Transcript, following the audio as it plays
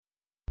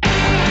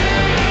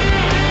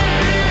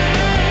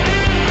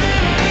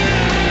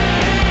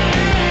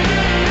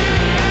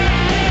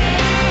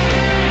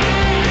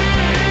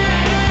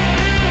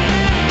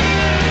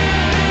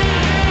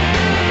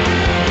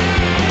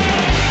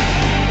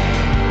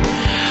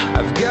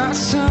got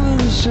something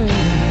to say.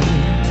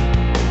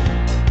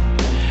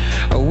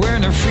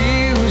 When it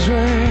feels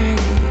right,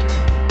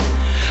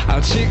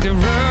 I'll take the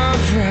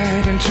rough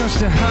ride and trust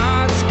the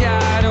heart's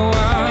guide. Oh,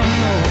 I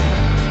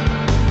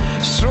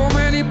know so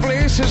many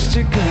places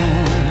to go.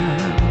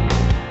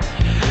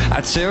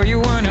 I tell you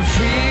when it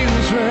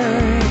feels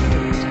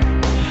right,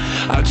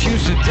 I'll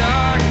choose the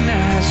dark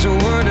nights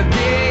over the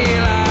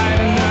daylight.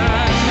 And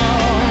I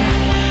know,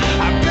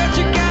 I bet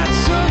you got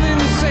something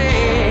to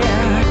say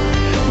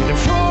with the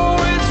four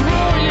winds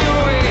blowing your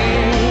way.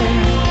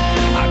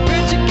 I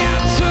bet you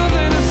got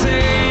something to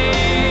say.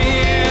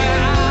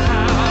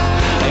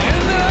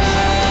 And I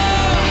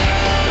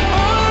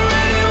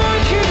already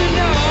want you to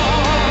know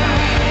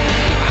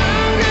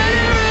I'm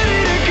getting ready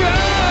to go.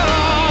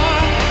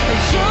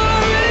 It's all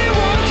I really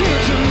want you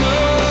to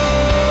know.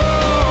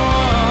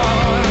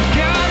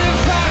 Gotta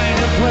find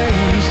a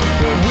place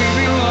where we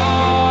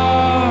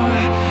belong.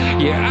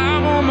 Yeah,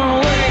 I'm on my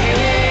way.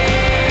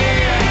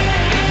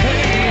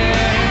 Hey,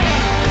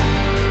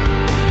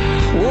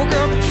 woke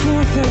up at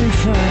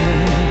 4:35.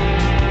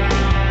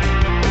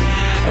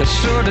 I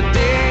saw the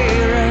day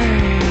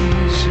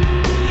rise.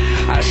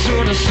 I saw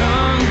the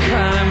sun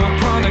climb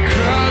upon the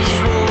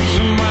crossroads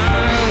of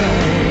my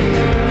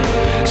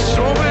life.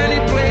 So many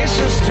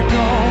places to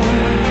go.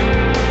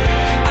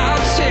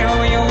 I'll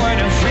tell you when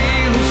it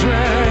feels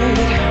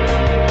right.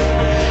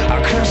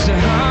 I'll cross the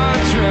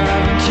hard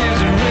drive and chase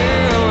the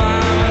real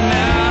life. And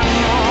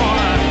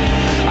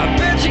I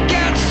bet you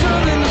got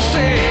something to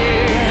say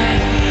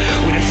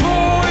with the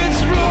four winds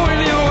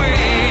blowing your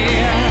way.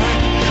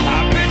 I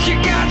bet you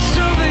got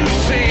something to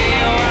say.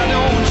 Oh, why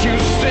don't you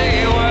say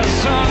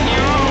what's on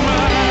your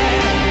mind?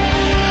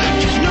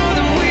 Just know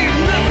that we've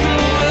nothing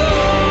to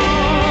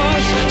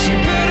lose, so you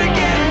better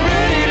get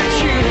ready to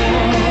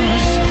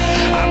choose.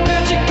 I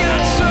bet you got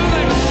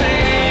something to say.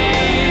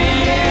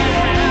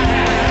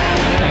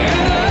 And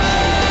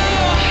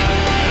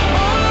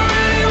all I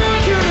really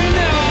want you to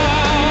know,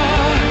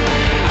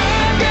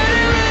 I'm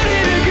getting ready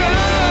to go.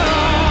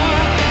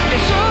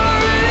 It's all I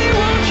really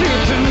want you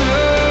to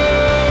know.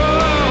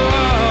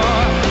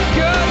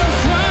 Gotta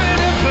find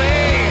a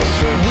place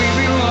where we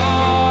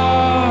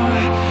belong.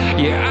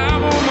 Yeah,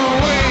 I'm on my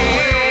way.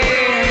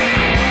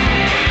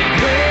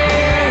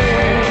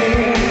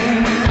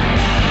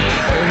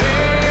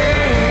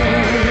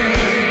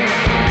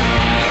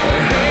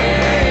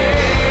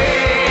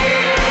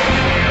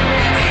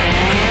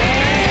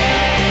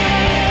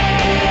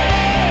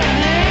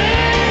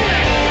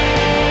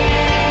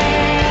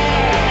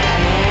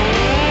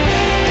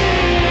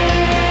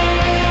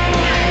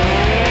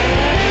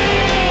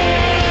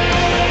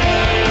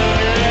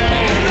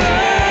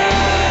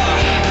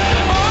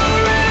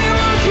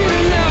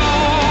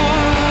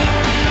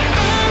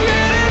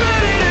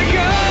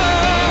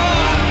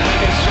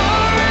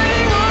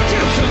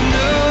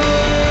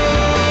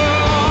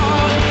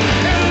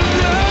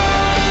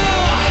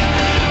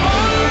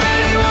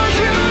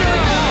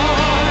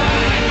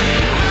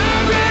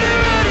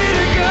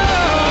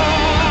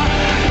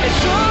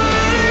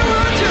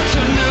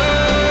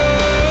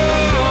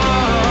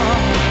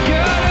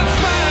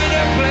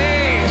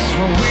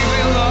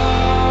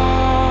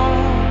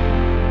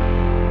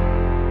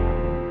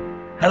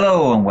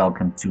 Hello and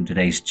welcome to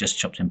today's Just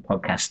Chopped In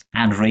podcast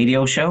and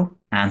radio show.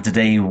 And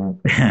today,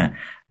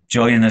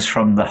 joining us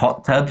from the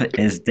hot tub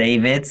is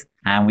David,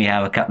 and we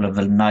have a couple of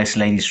the nice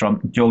ladies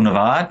from Joan of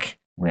Arc.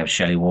 We have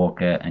Shelley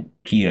Walker and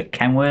Kira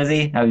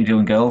Kenworthy. How are you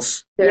doing,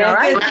 girls? Doing all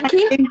right, thank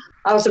you.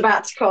 I was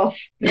about to cough.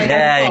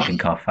 Yeah, you can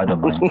cough. I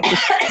don't mind.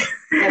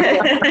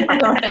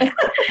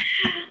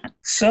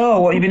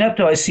 So, what have you been up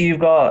to? I see you've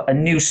got a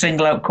new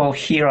single out called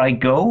Here I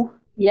Go.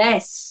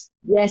 Yes,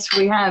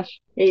 we have.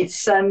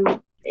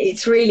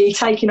 It's really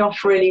taken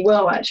off really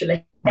well,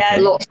 actually. Yeah,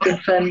 lots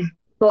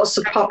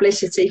of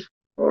publicity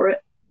for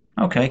it.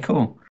 Okay,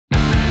 cool.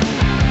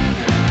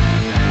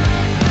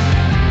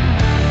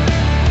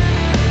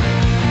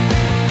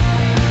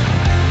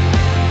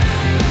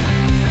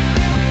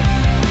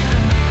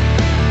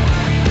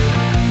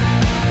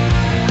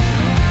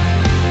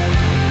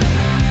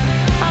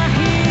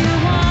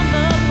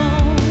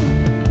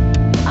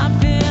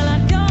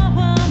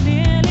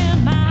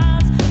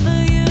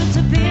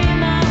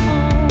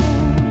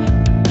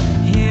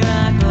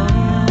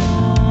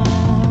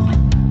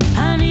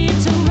 I need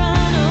to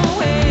run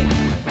away.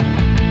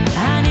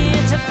 I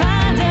need to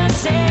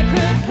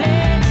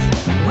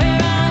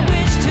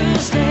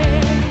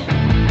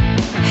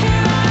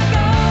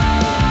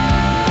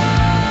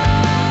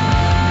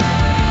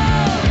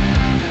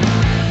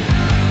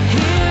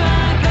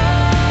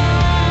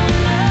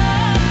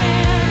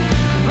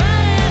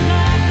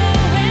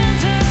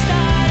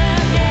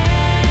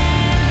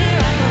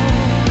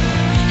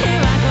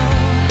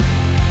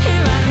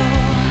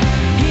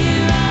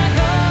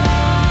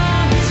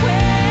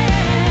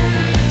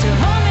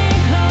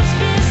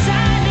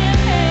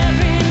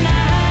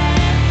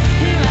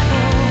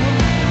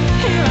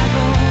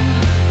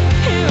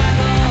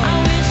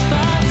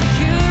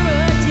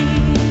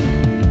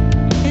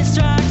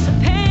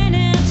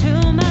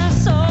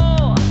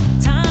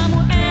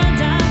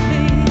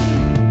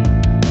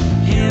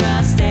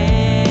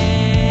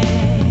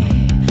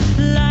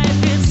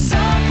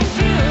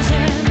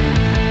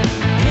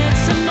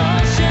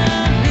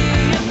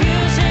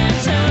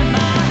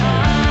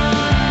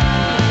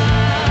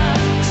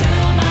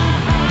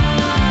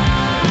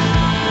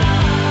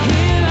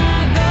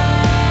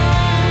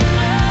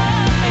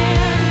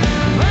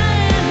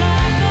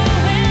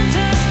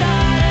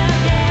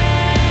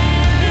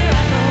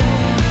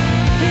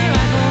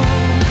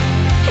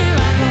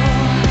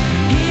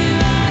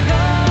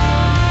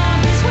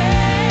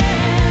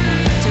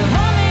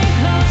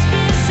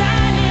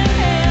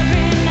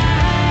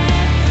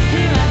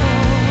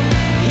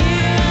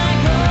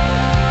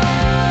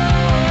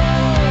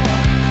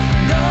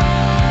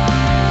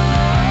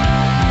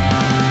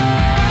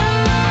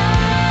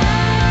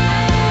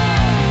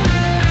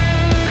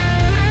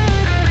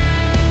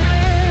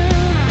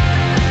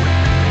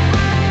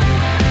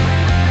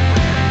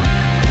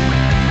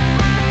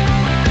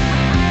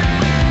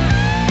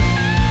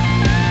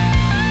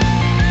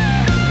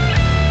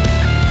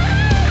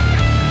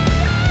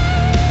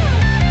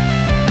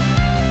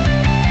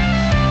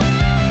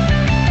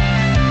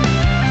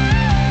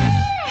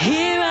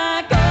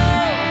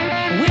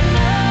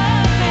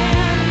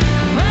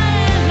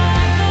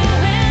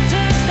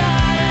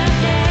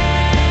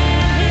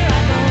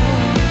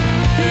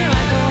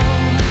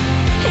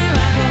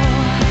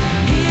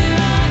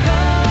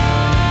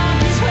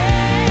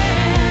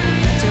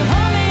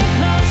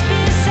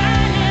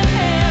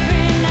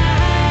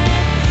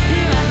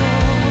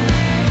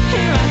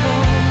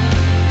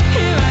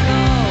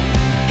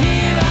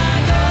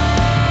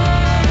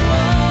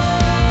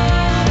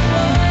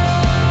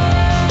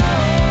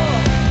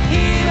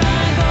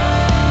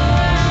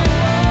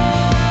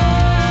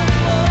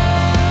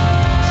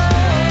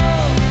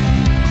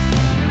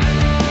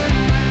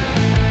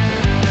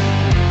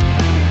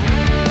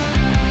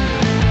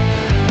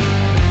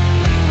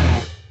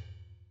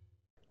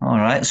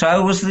Yeah. So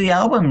how was the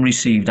album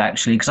received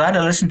actually? Because I had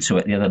to listen to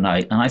it the other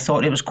night, and I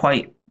thought it was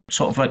quite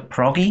sort of like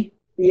proggy.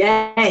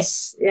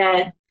 Yes,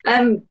 yeah.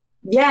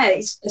 Yeah,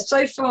 it's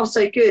so far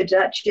so good.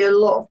 Actually, a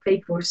lot of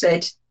people have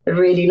said they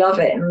really love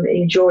it and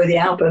enjoy the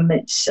album.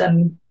 It's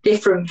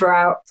different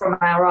from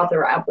our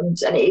other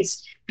albums, and it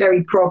is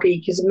very proggy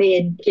because me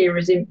and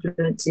Kira's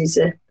influences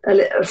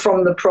are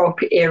from the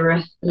prog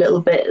era a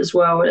little bit as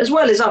well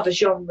as other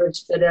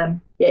genres. But yeah,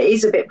 it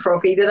is a bit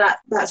proggy. But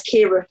that's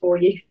Kira for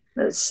you.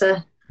 That's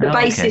the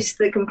bassist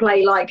that can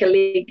play like a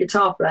lead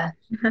guitar player.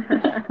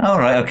 All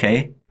right,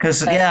 okay.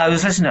 Because I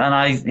was listening, and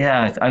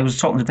I was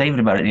talking to David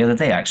about it the other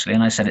day actually,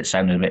 and I said it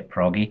sounded a bit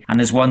proggy. And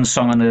there's one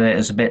song on there that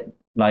is a bit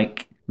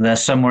like the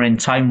 "Somewhere in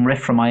Time" riff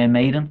from Iron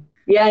Maiden.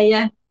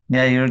 Yeah.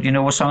 Yeah, you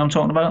know what song I'm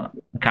talking about?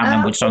 I can't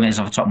remember which song it is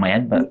off the top of my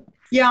head, but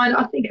yeah,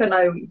 I think I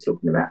know what you're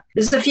talking about.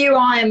 There's a few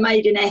Iron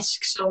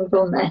Maiden-esque songs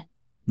on there.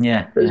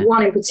 Yeah. There's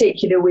one in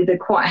particular with a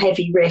quite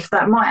heavy riff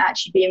that might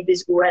actually be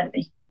Invisible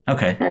Enemy.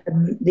 Okay.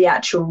 The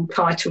actual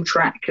title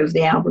track of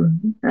the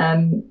album.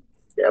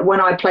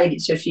 When I played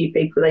it to a few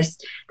people, they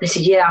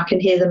said, "Yeah, I can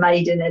hear the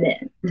Maiden in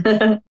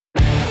it."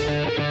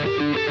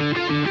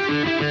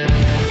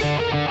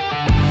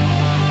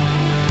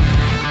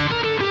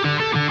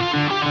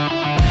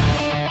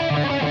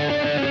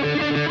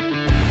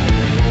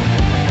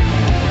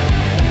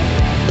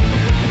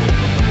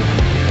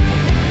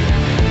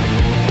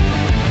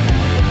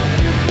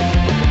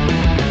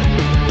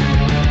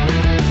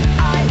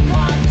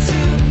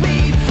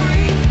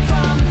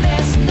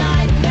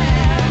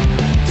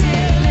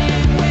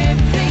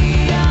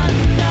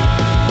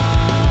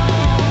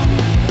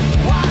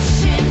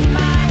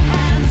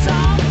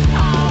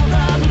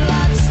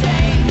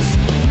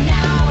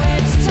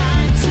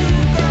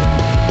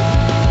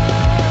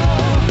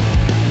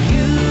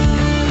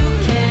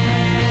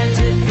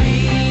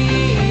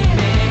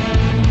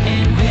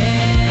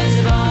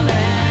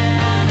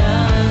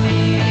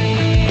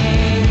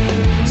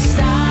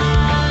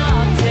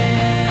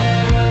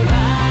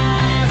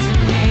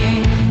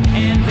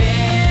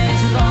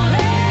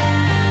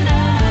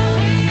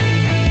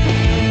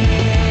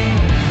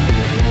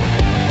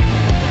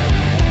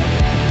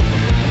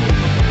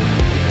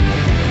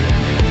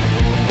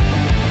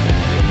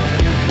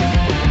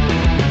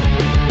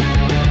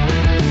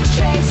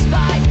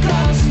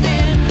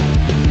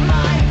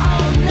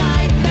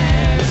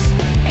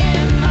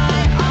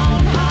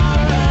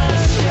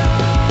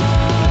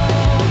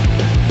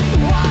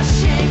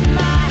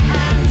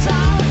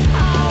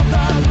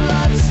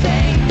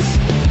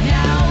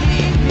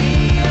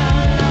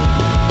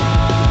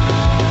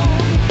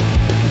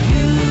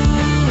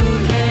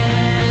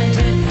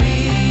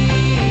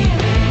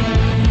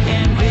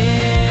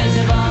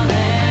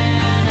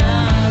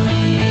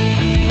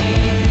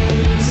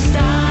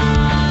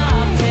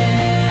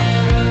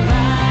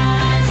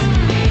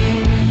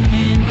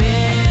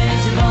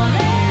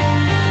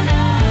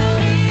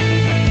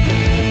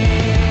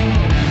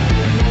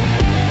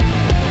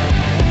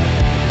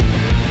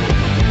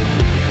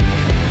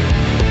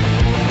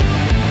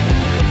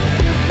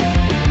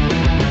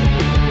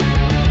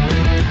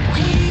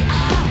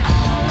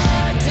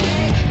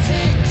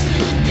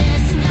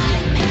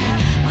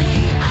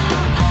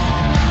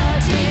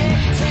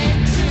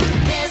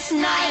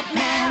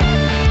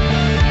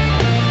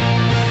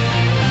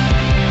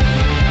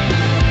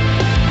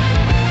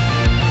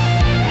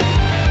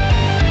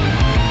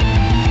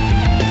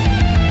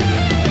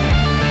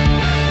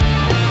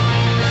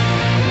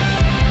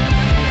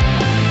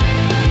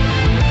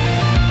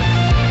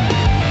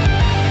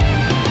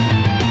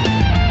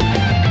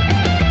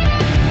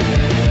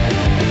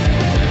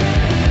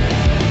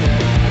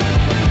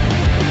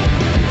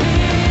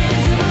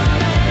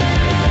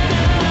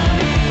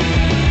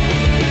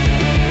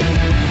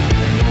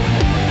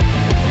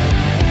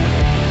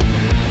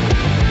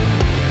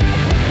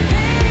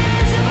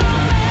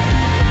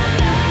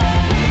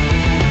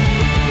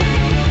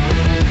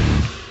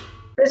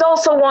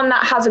 Also one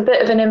that has a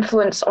bit of an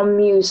influence on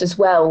Muse as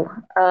well.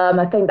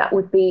 I think that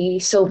would be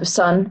Silver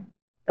Sun.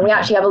 And we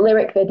actually have a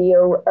lyric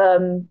video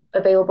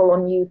available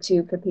on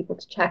YouTube for people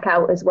to check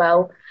out as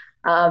well.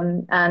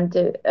 And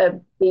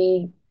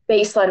the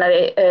bass line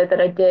that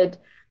I did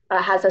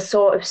has a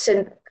sort of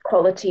synth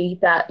quality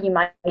that you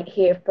might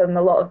hear from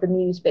a lot of the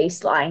Muse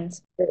bass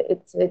lines.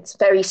 It's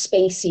very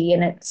spacey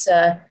and it's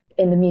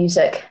in the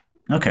music.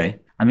 Okay.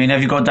 I mean,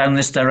 have you gone down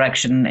this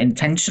direction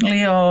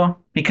intentionally, or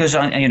because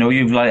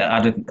you've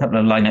had a couple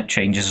of lineup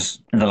changes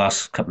in the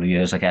last couple of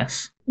years, I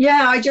guess?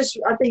 Yeah, I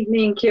think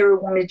me and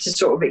Kira wanted to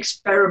sort of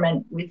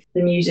experiment with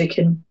the music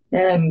and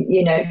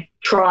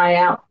try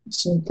out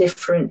some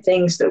different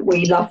things that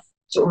we love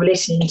sort of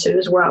listening to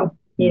as well.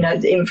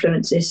 The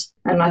influences,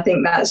 and I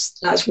think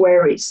that's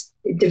where it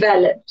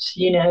developed.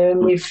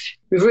 And we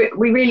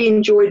really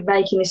enjoyed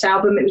making this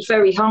album. It was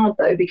very hard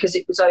though because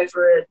it was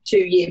over a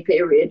 2-year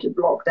period of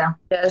lockdown.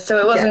 Yeah, so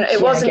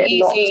it wasn't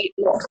easy.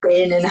 Locked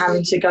in and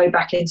having to go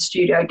back in the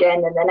studio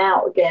again and then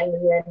out again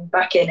and then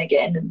back in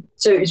again. And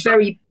so it was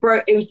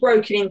it was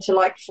broken into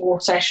like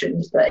 4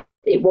 sessions, but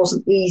it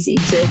wasn't easy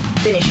to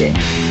finish it.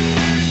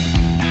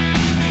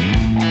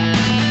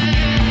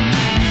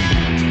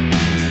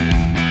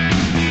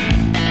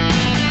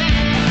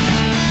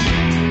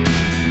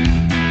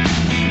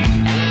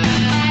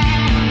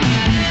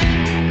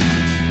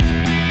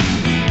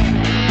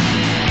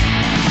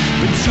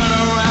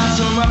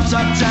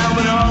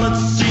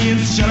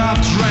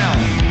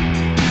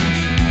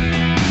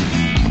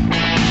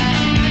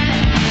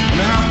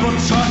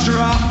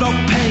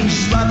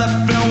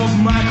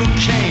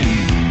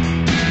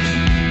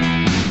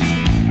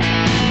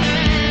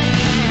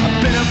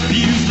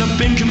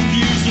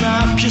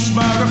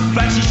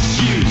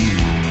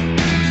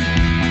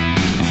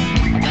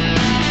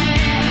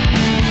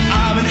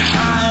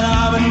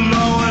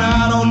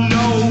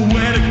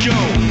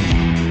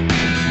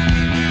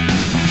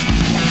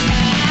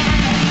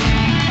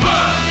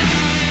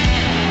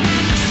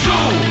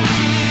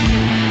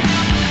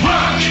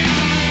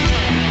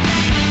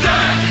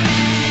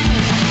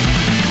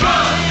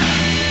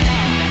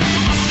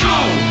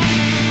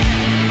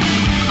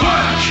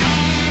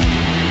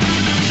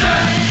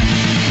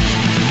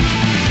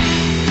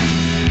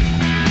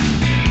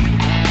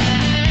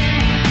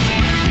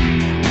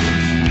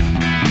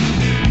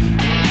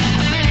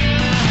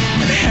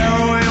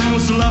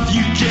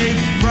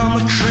 from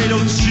the cradle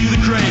to the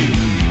grave.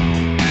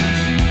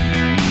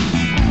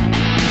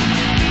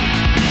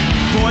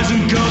 Boys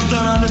and girls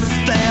don't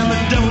understand, the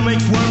devil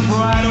makes work for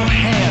idle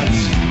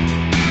hands.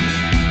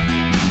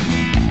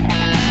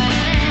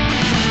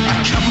 I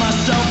cut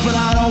myself but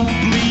I don't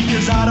bleed,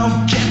 cause I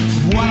don't get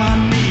what I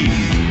need.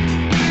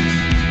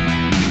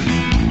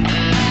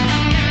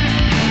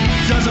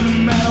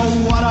 Doesn't matter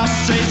what I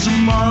say,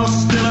 tomorrow's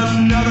still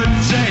another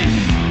day.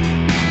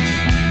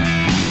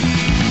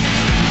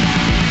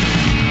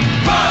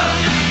 Work,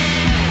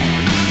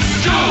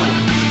 school,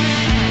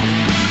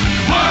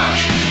 work,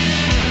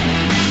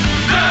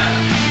 then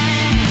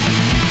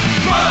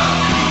work,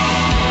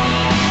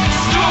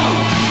 school,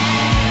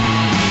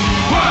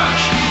 work,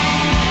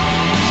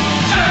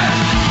 then.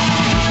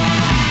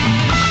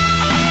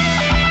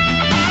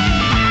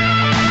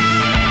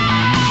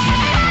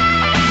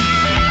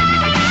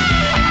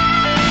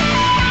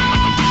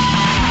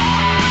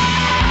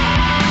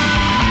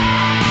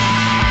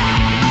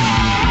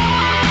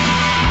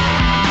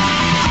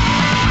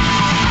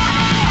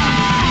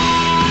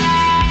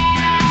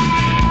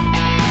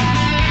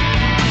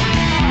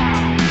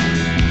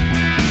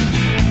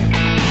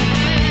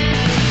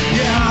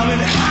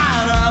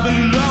 I've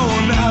been low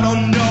and I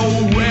don't know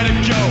where to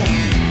go.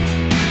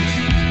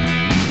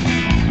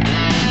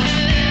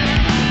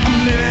 I'm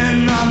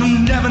living on the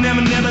never,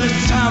 never, never.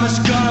 This time it's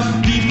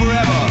gonna be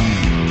forever.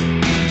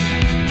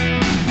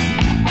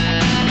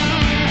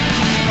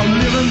 I'm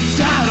living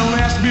die, don't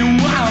ask me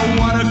why I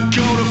wanna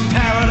go to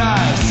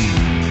paradise.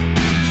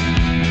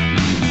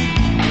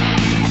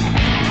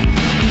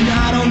 And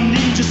I don't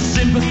need your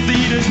sympathy,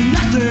 there's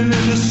nothing in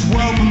this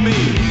world for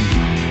me.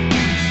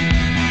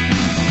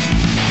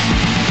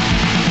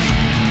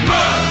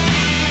 Work,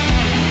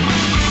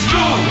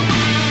 school,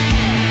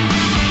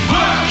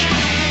 work,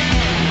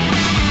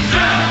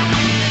 then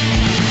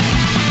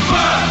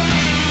work,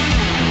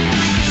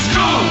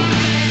 school,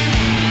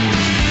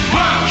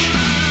 work,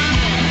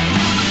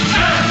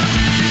 then.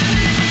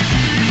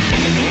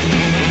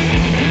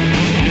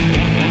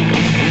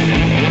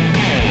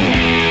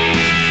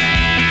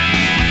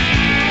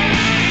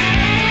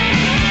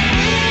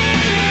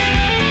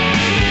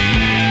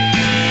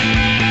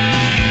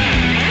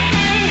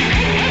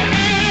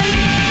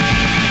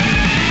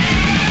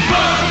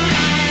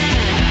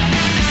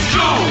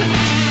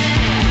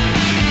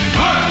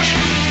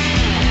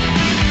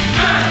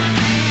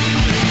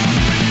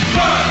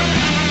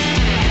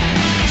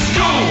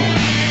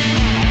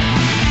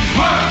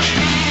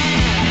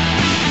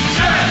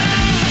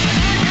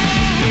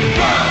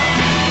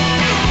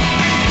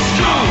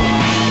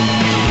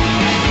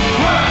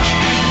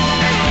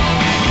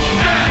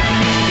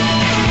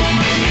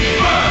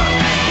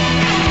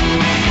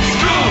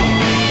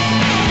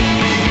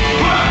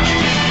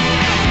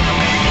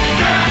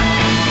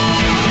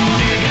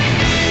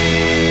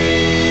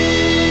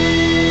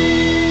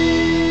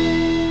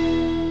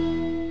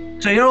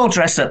 So you're all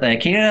dressed up there,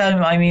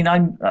 Kira. I mean,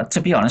 I'm to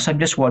be honest, I'm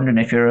just wondering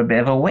if you're a bit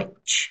of a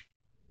witch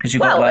because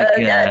you've got a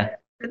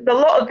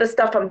lot of the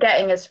stuff I'm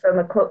getting is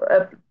from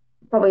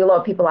probably a lot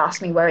of people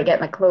ask me where I get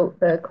my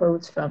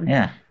clothes from.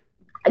 Yeah.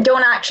 I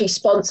don't actually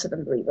sponsor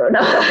them, believe it or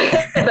not.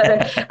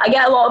 But I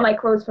get a lot of my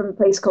clothes from a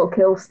place called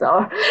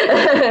Killstar.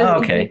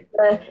 Oh, okay.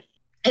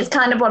 It's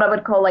kind of what I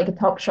would call like a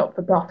top shop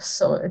for goths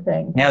sort of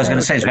thing. Yeah, I was going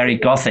to say it's very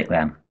gothic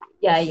then.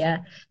 Yeah.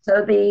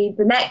 So the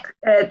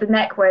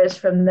neckwear is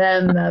from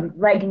them.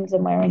 Leggings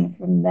I'm wearing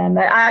from them.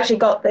 I actually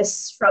got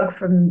this rug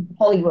from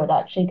Hollywood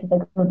actually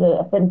because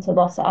I've been to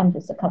Los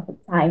Angeles a couple of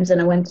times and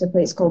I went to a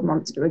place called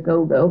Monster A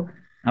Go-Go.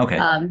 Okay.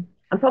 I'm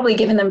probably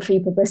giving them free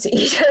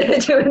publicity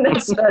doing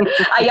this, but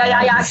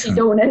I actually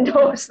don't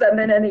endorse them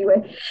in any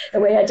way.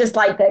 I just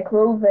like their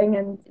clothing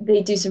and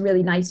they do some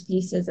really nice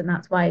pieces, and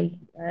that's why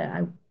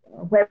I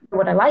wear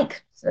what I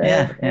like. So,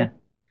 yeah.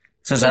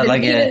 So is that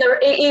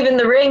even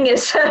the ring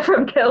is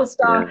from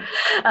Killstar,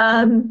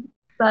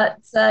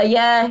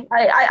 yeah.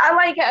 I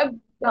like it.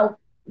 Well,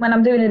 when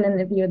I'm doing an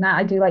interview and that,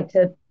 I do like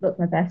to look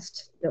my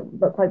best.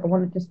 Look like I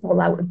want to just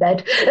fall out of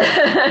bed.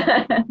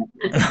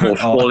 Or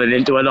falling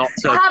into an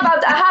octave.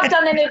 I have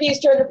done interviews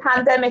during the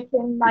pandemic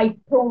in my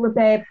polar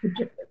bear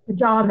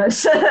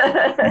pajamas.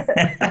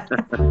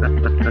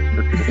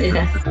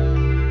 Yeah.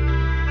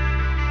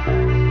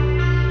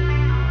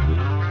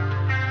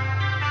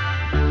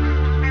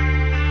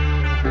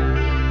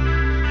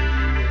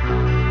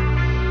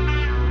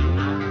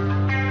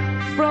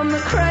 From the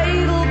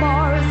cradle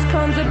bars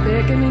comes a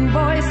beckoning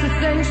voice that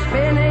sends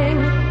spinning.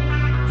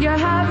 You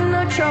have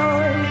no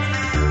choice.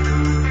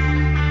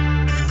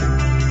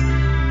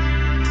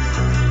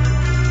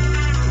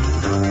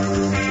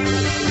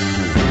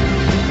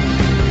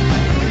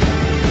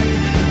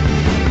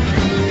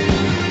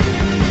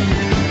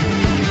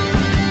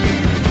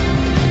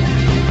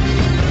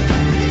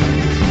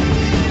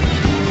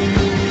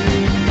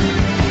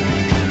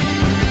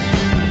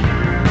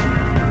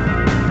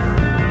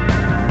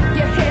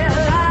 You hear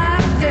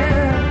laughter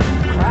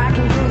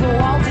cracking through the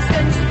walls, it's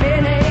then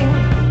spinning.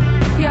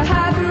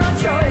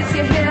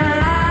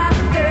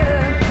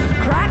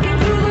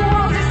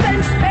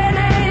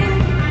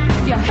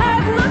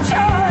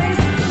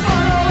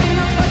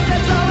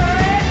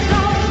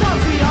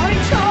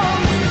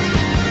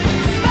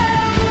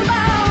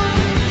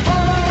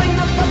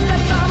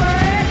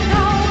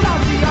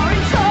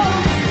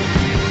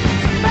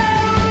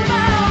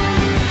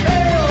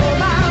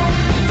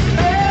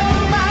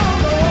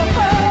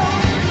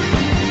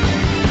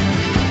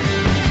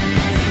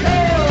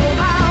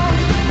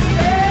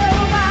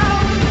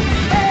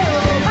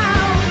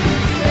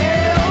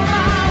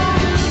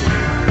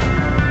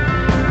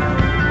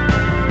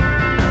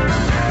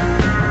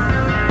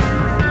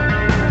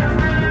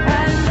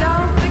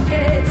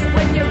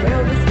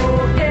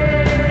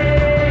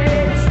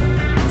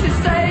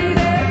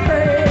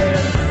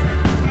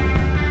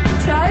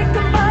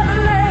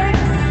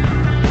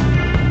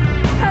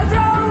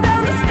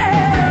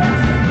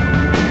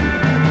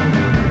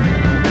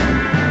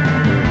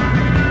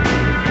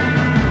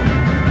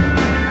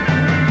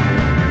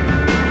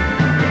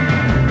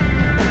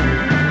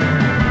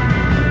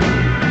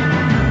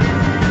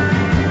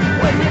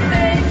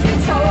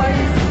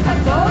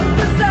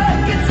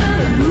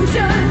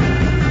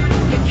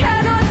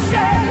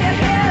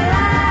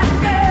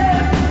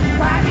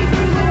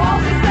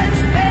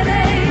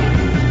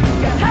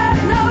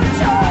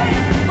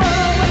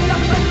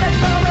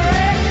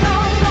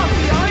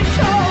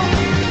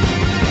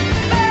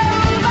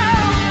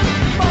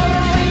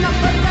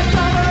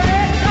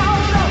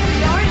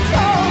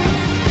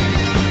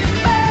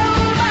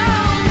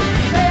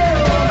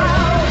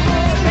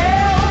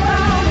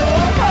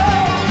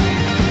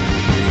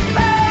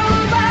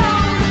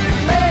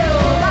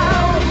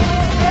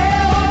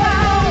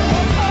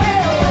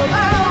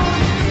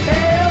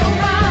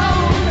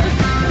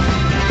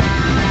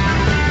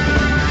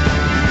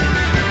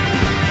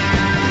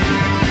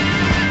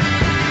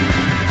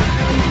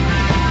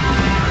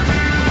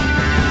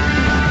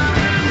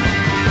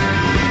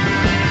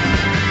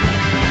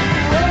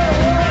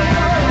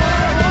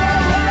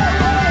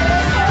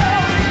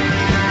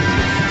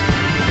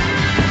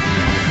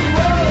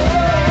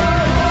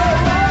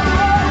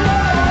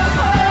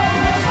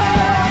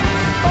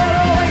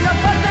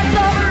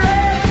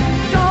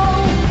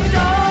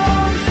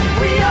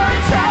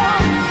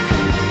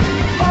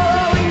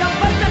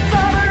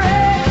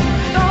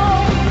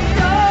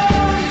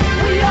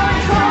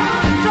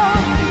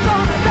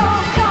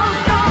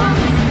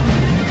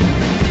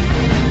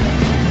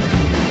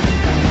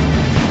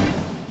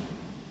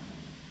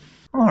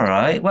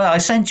 I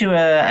sent you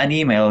an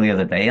email the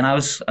other day, and I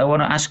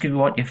want to ask you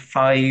what your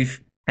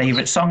 5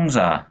 favourite songs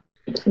are.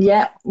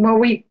 Yeah, well,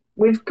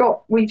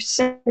 we've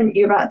sent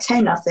you about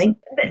 10, I think.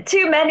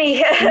 Too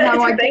many.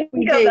 No, I think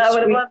we did. I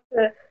would have loved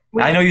to.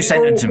 I know you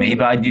sent it to me,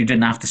 but you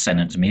didn't have to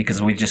send it to me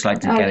because we just like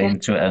to get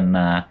into it,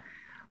 and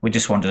we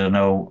just wanted to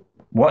know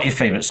what your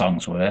favourite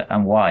songs were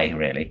and why,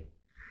 really.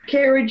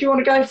 Kira, do you want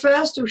to go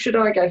first, or should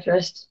I go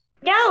first?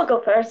 Yeah, I'll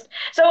go first.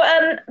 So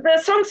the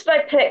songs that I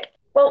picked,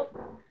 well,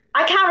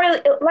 I can't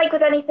really, like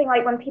with anything,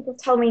 like when people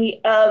tell me,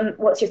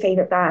 what's your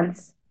favourite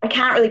bands? I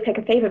can't really pick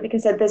a favourite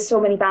because there's so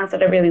many bands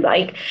that I really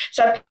like.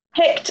 So I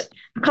picked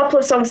a couple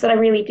of songs that I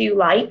really do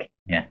like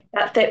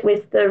that fit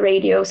with the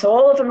radio. So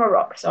all of them are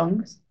rock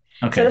songs.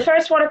 Okay. So the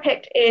first one I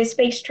picked is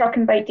Space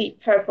Truckin' by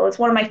Deep Purple. It's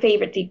one of my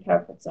favourite Deep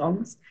Purple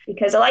songs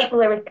because I like the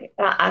lyric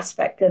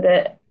aspect of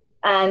it.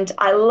 And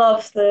I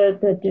love the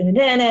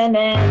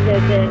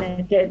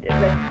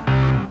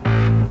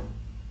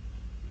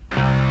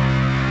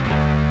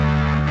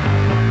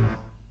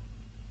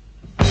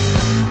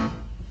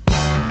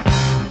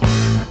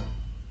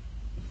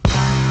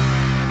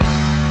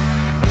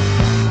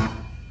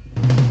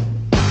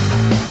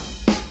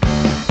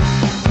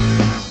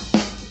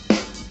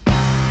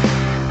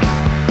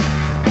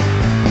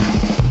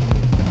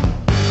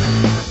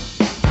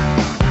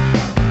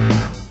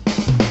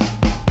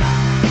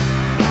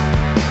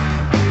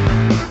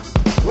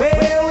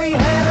Well, we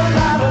had a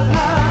lot of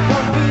love,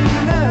 but we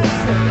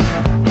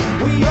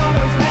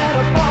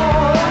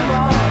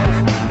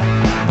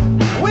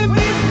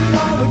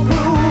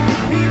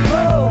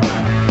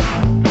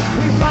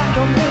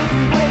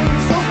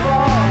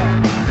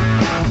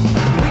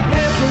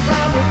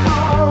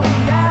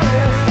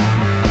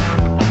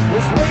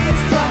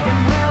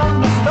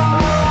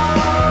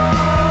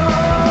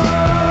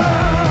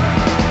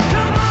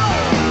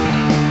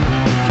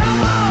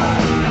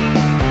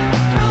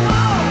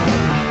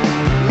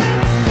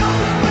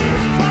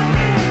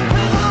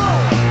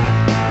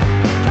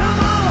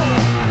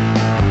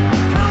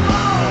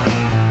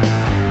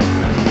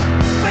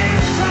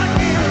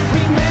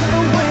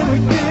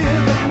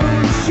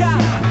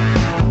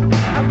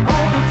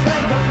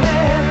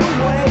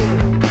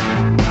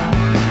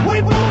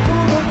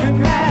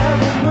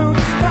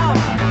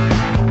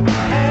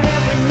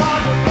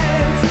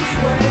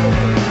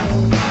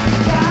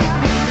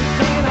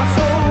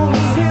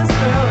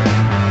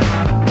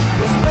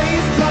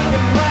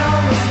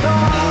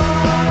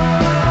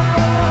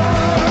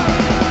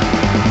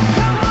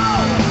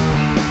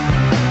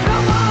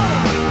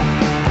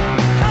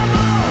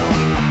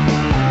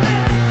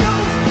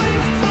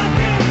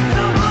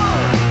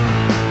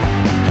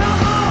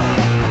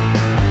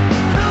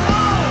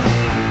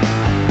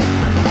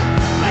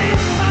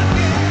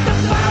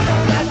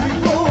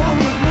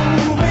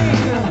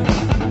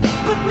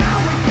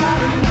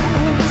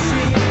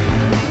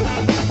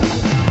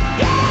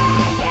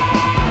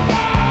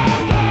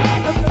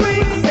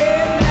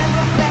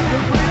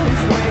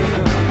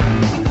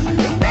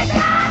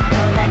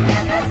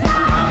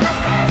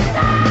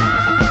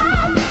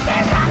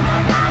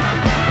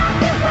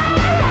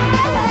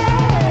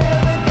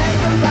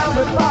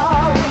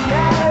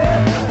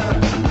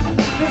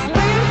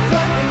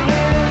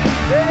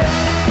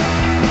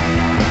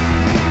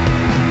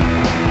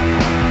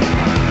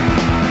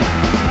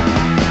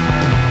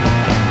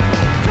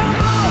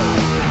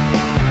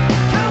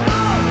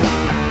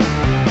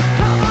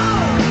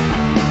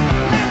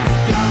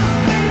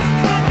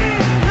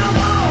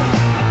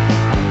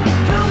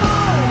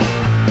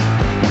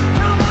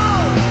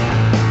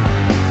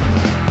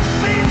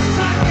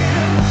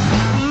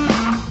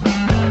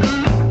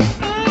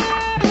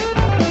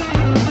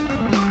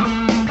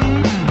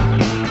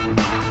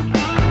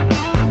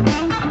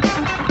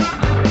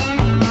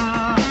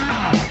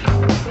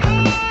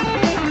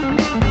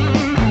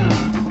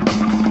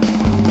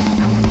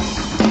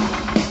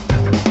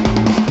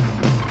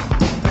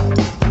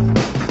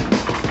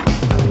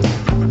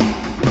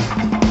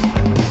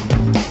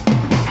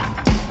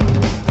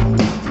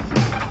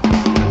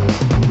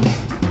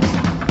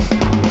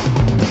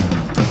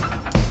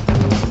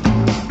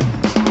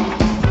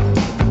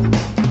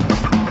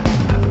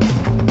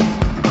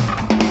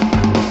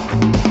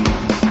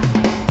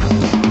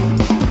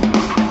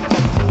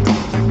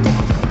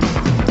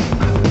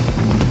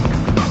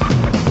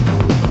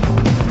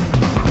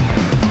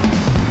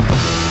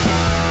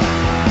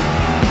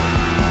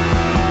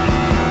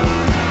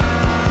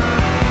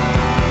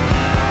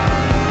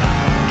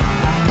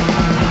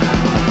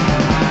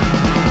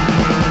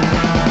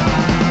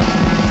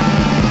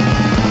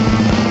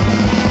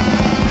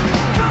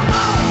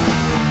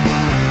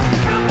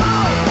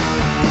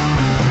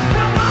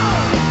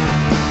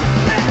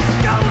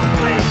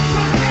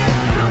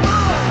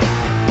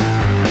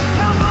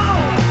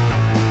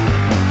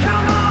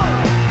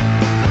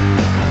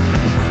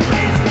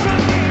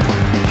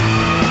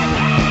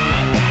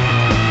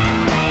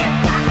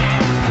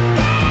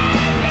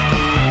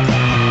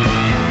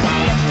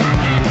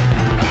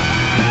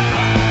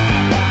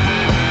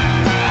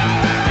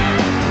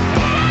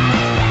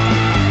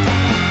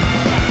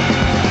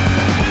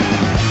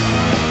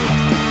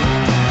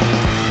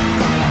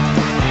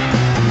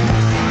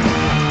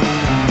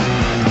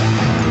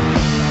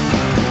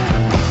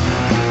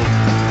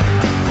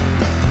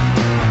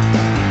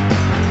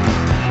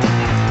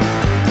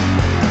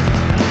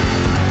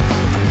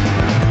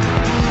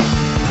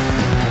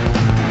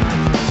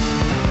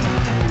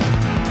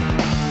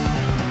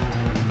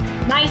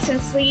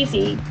and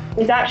Sleazy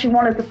is actually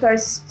one of the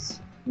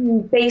first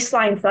bass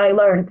lines that I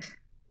learned.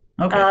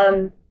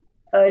 Okay.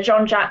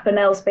 Jean-Jacques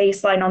Bonnel's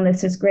bass line on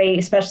this is great,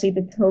 especially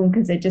the tone,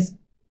 because it just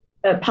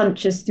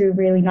punches through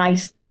really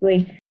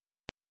nicely.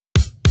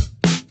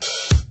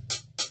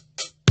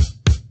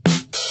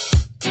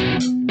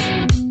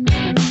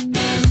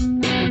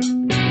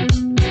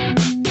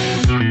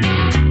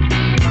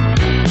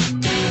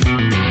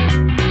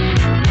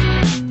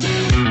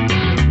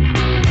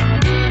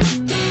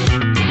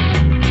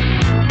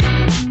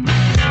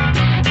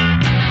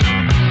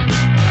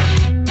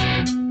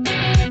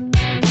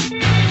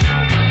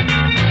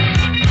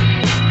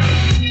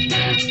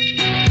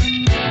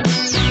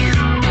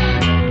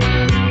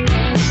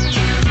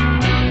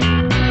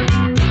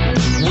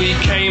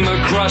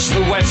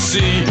 The West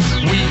Sea,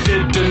 we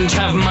didn't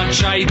have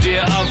much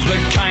idea of the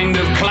kind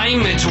of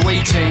climate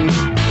waiting.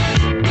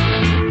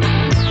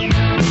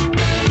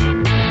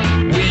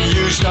 We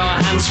used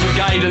our hands for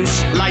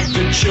guidance, like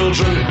the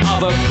children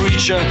of a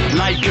preacher,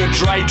 like a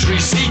dry tree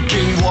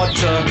seeking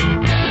water,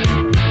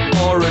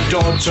 or a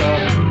daughter.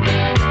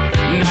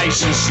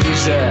 Nice and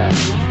sleazy does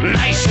it.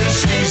 Nice and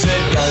sleazy,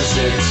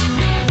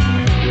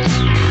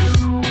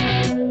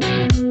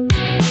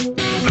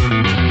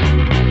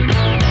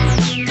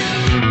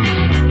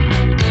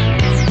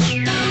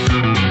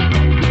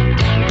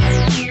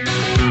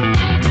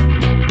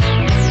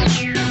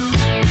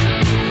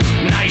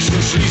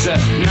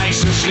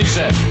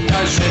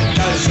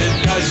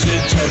 does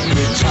it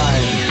every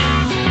time.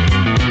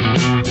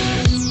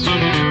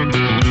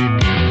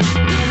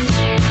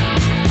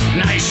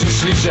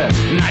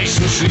 Nice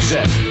and sleazy,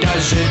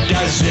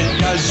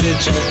 does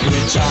it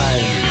every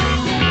time.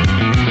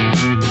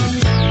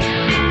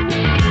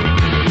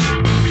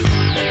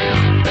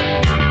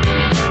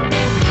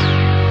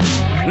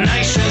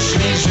 Nice and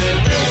sleazy,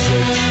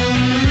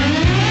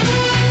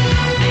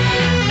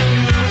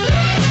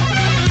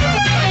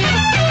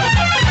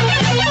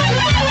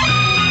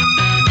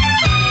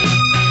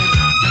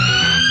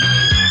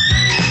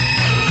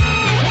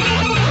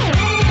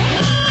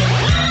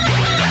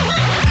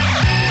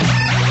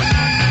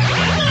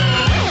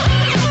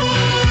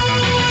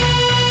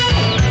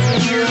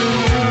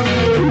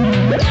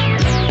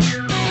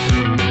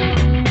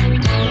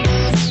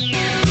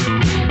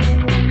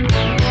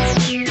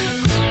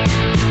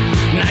 does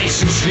it.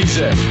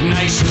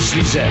 Nice and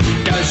sleazy,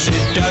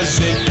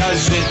 does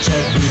it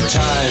every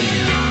time.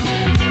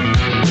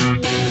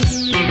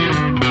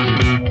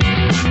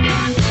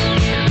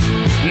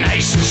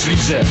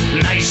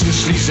 Nice and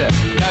sleazy,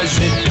 does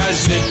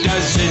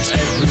it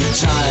every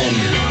time.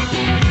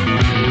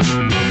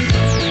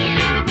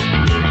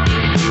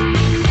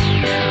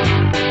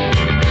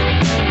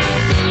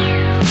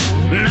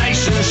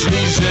 Nice and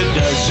sleazy,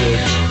 does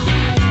it.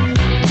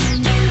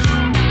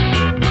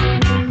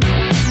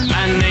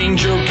 An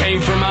angel came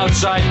from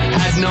outside,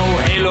 had no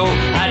halo,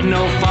 had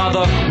no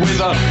father, with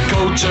a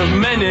coat of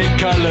many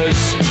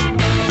colors.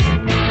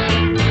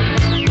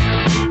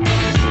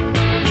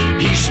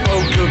 He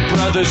spoke of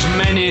brothers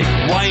many,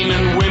 wine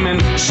and women,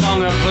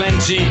 song of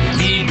plenty.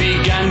 He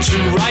began to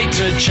write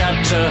a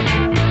chapter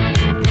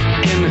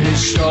in his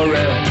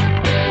story.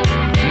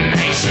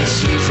 Nice and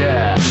sleazy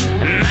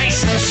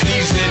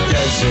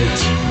does it.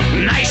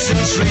 Nice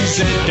and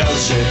sleazy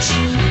does it.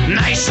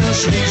 Nice and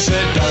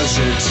sleazy does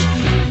it.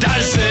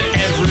 Does it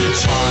every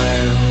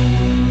time.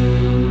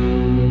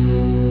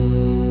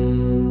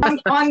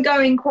 I'm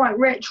going quite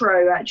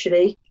retro,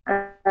 actually.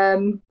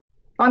 I'm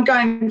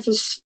going for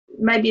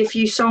maybe a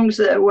few songs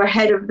that were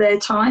ahead of their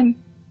time.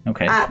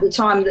 Okay. At the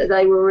time that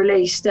they were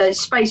released.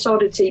 Space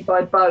Oddity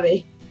by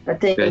Bowie, I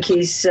think,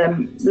 is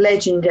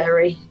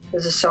legendary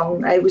as a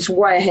song. It was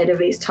way ahead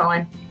of its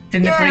time.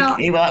 Wasn't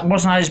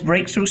that his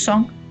breakthrough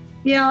song?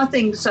 Yeah, I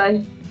think so.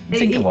 I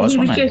think it was, he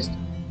was wasn't it? just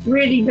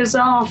really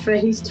bizarre for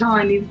his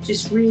time. He was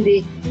just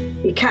really,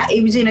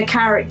 he was in a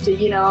character,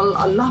 you know.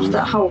 I love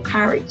that whole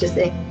character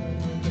thing.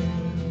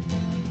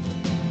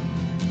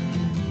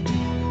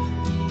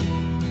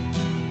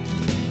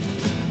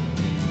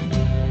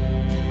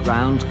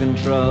 Ground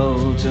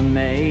control to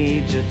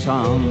Major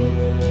Tom.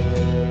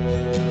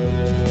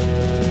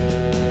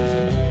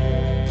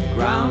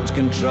 Ground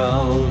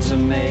control to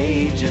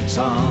Major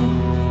Tom.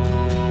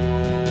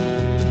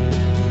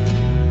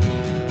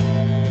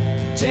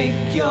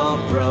 Take your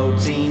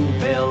protein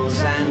pills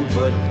and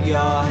put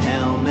your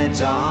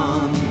helmet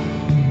on.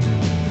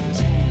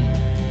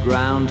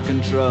 Ground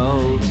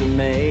control to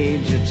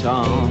Major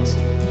Tom.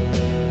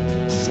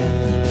 7,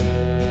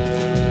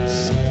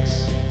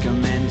 6,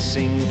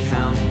 commencing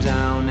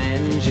countdown,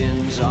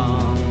 engines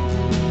on.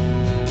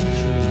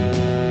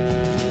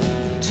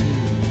 3, 2,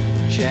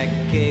 check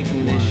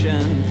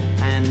ignition,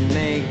 and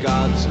may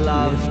God's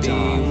love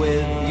be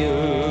with you.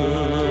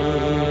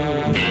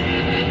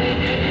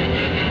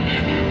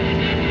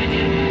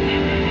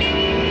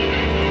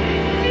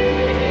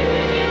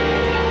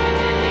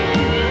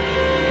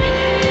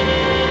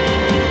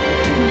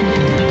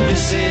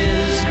 This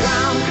is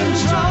ground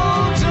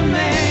control to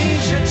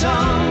Major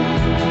Tom.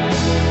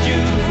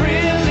 You've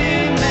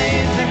really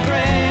made the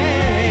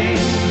grade.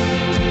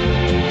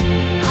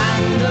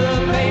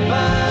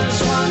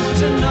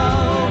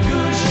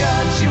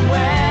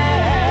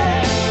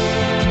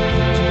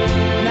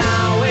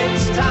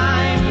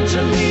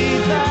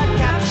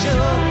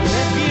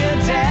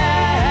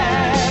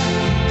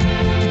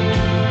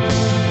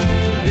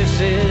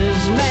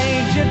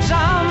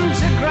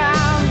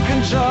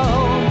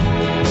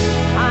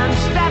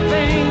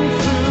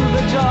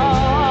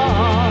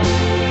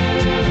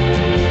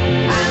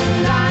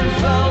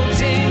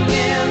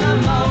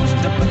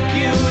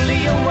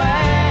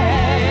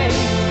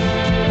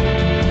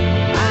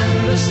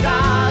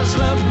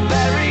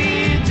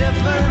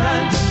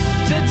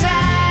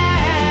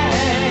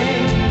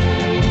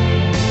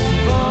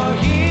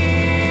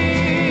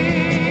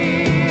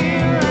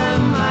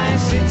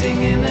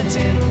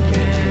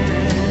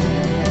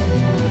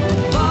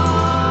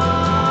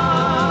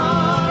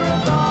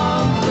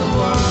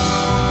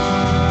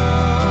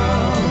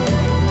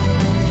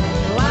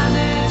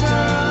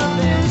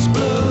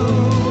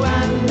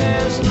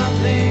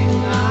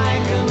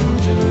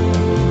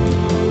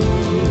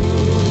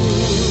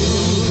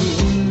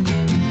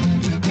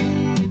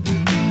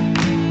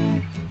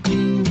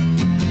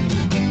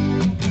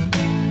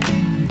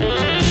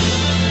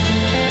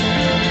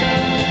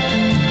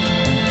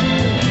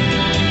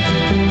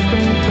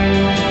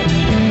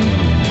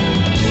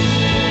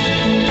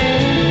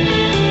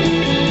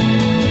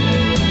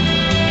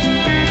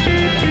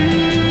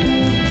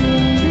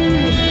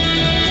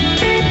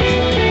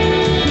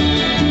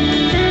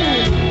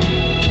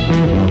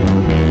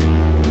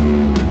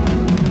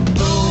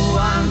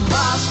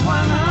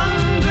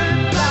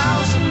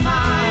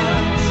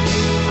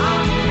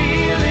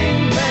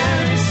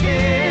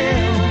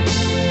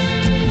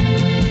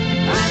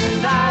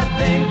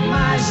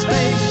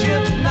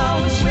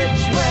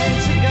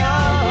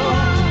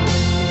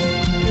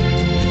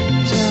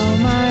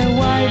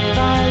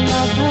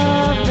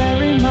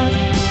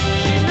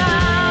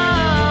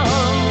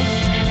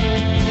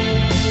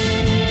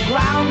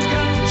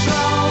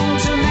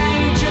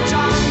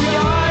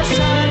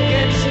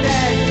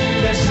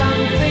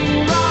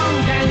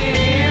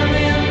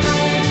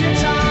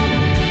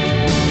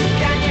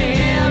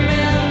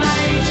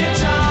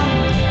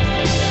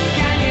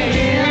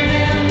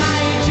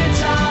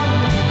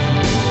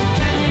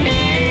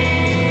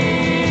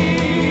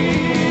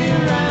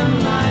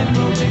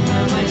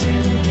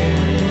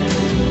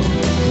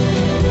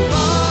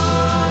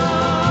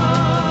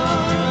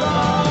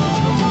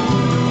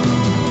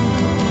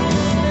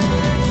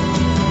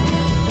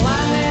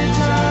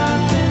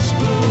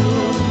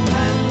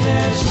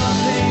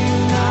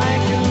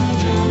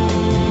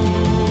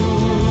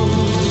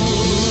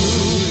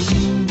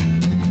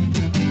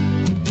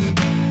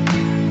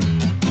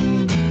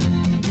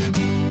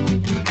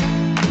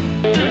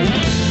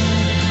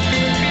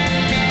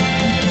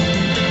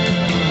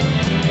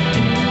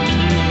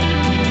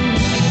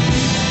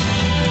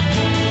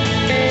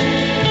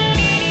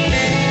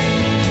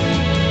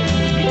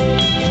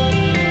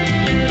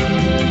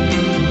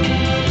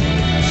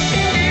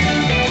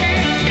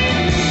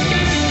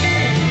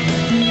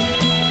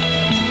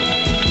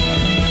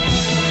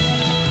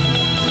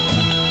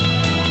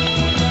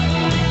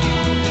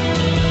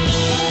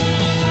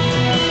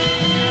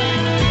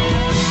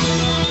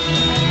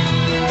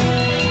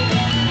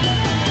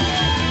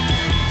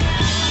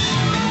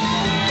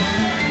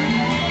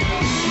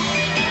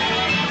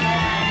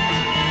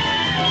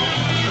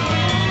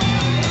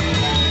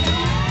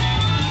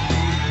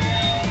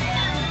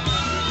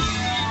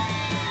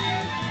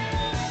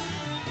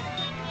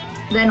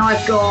 Then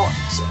I've got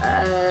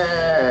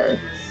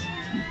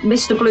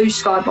Mr. Blue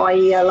Sky by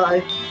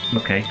ELO.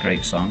 Okay,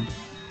 great song.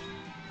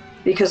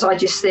 Because I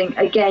just think,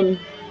 again,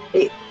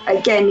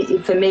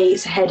 for me,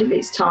 it's ahead of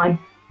its time.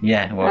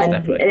 Yeah, well,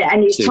 definitely.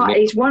 And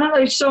it's one of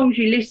those songs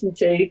you listen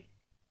to,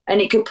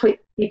 and it could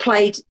be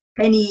played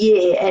any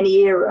year,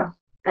 any era,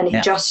 and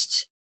it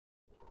just,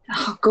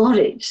 oh God,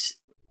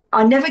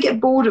 I never get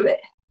bored of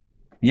it.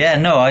 Yeah,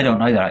 no, I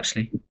don't either,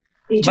 actually.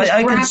 But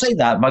I can say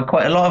that by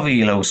quite a lot of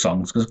ELO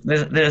songs, because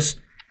there's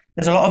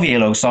a lot of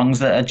ELO songs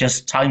that are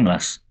just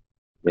timeless.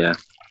 Yeah.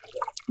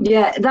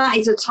 Yeah, that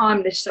is a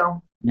timeless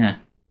song. Yeah.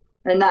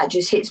 And that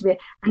just hits me.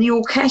 And the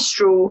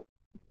orchestral,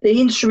 the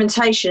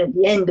instrumentation at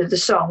the end of the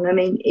song, I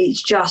mean,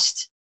 it's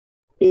just,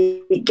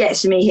 it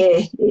gets me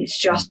here. It's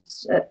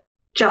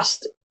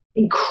just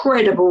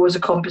incredible as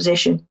a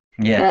composition.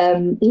 Yeah.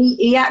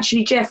 He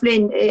actually, Jeff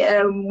Lynne,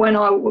 when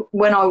I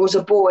was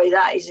a boy,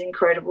 that is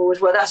incredible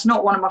as well. That's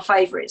not one of my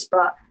favourites,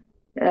 but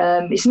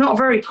it's not a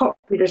very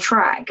popular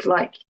track.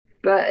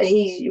 But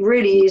he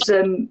really is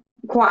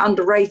quite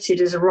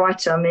underrated as a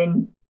writer. I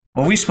mean,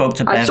 well, we spoke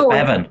to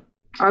Bevan.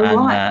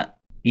 Right.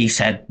 He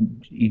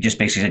just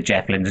basically said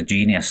Jeff Lynne's a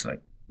genius.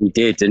 He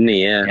did, didn't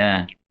he? Yeah.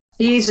 Yeah.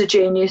 He is a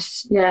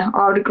genius. Yeah,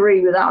 I would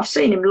agree with that. I've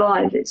seen him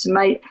live. It's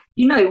amazing.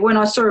 You know, when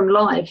I saw him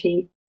live,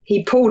 he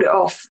pulled it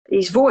off.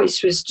 His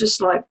voice was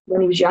just like when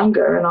he was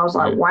younger, and I was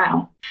like,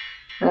 wow.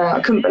 I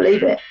couldn't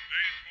believe it.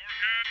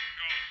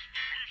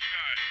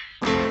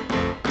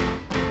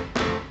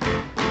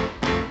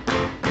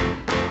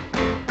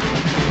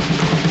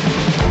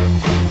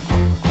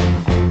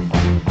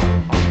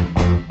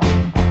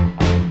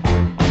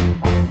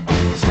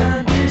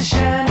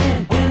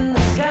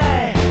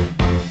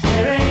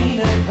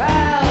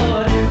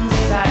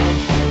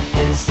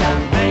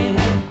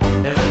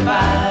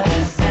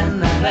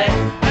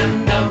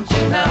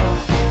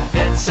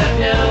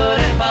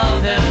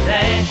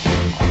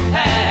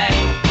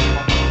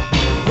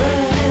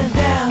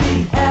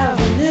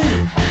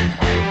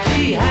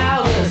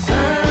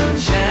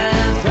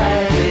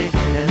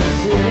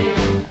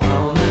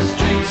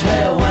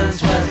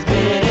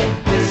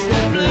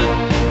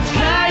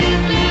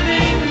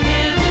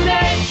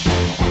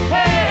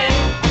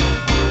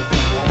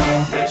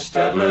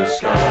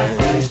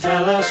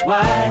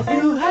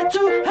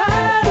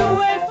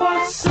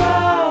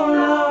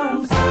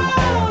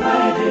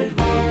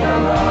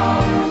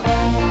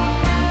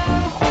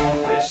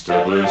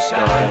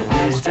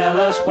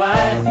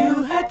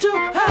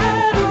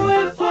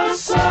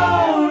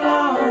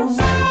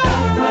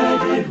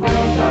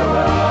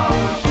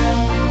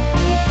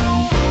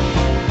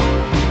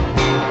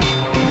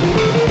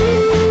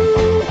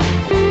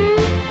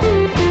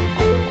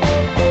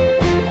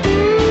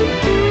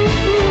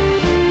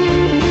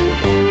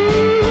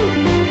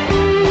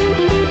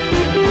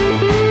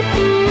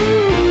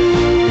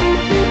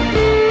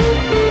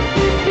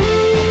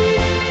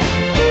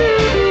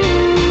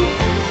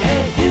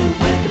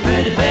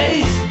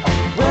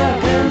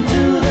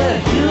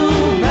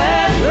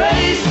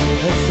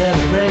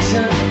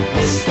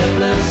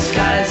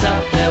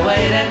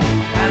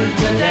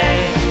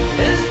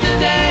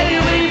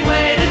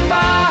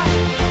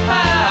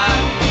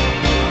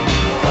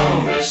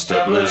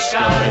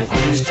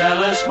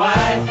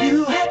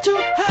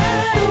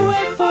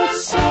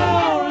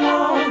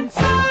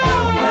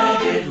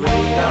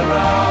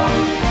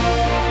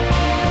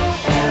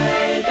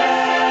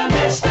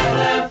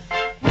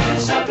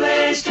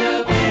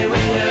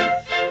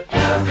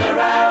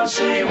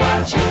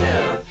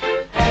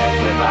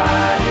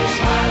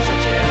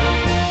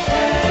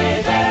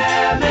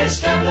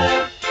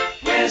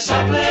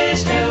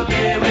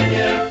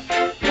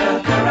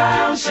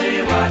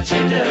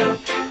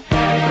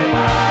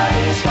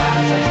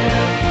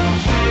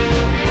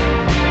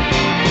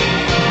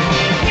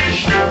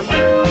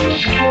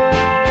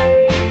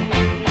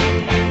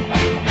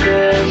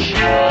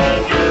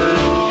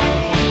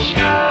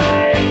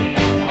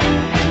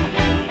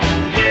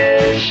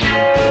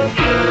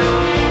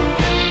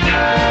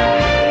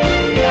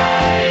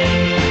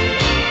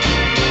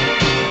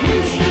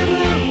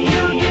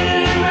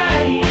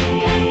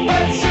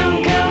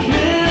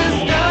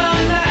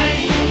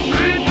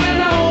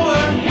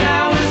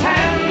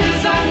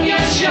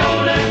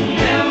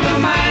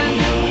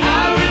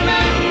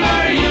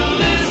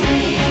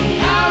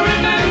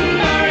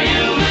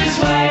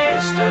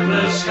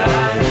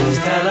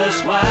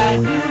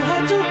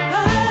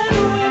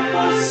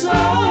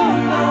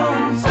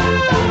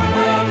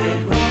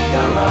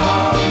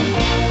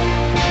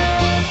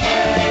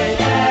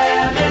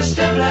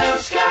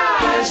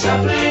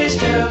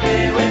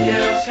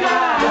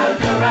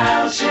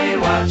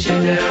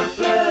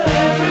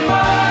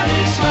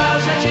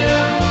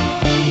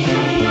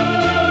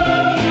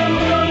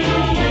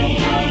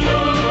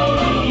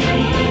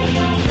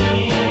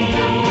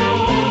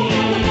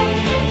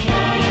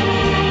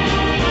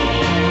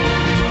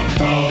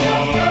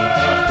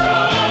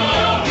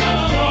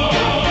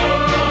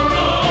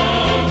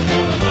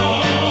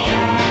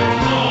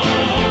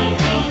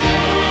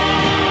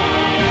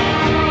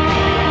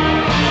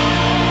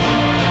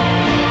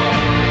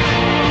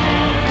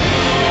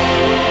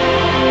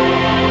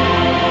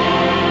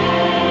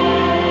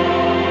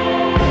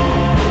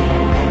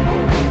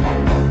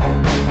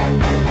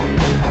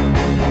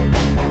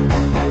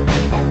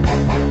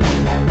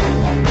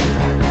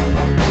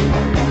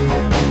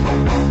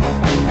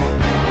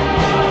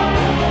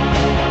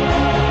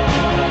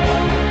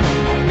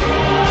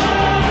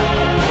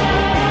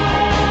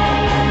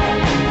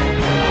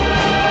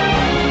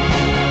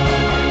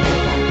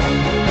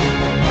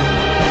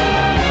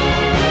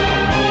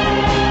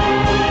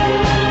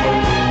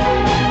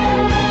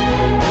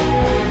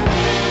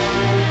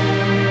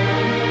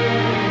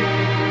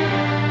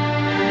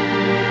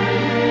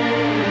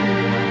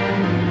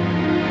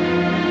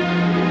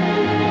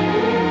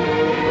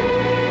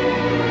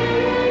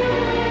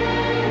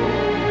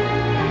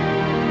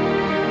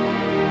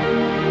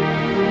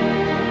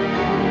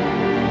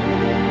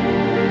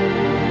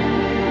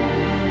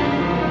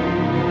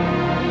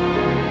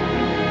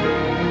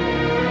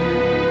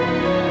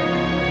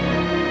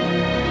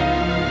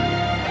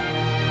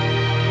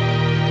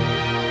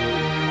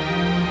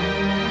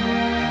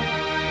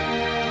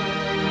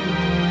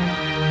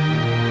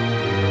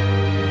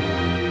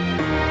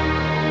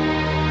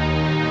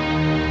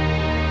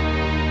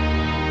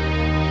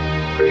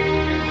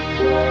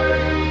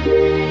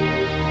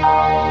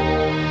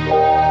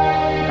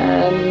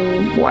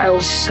 What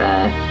else?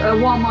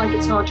 While My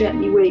Guitar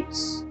Gently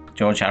Weeps.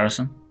 George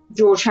Harrison.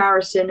 George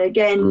Harrison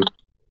again.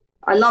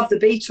 I love the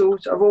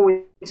Beatles. I've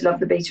always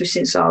loved the Beatles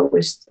since I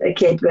was a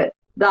kid, but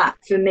that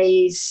for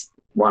me is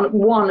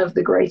one of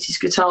the greatest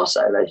guitar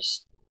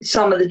solos.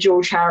 Some of the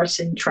George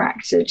Harrison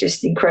tracks are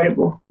just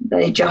incredible.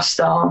 They just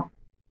are.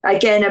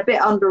 Again, a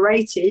bit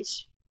underrated,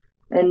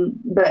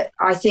 but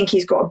I think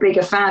he's got a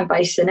bigger fan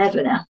base than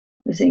ever now.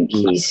 I think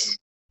he's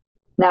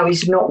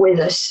not with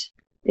us.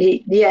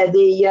 The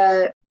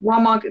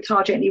While My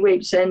Guitar Gently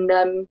Weeps, and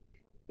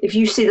if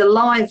you see the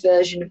live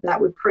version of that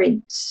with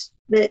Prince,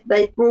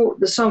 they brought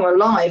the song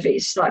alive.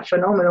 It's like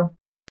phenomenal.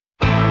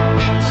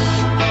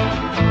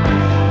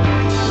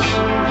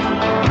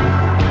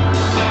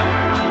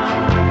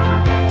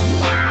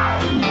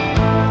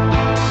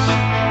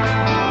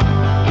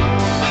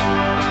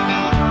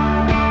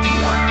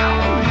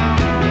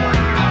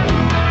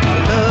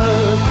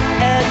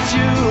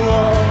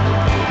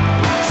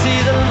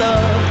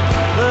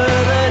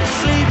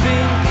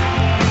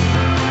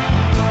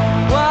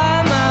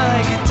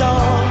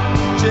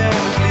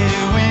 Gently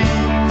weep.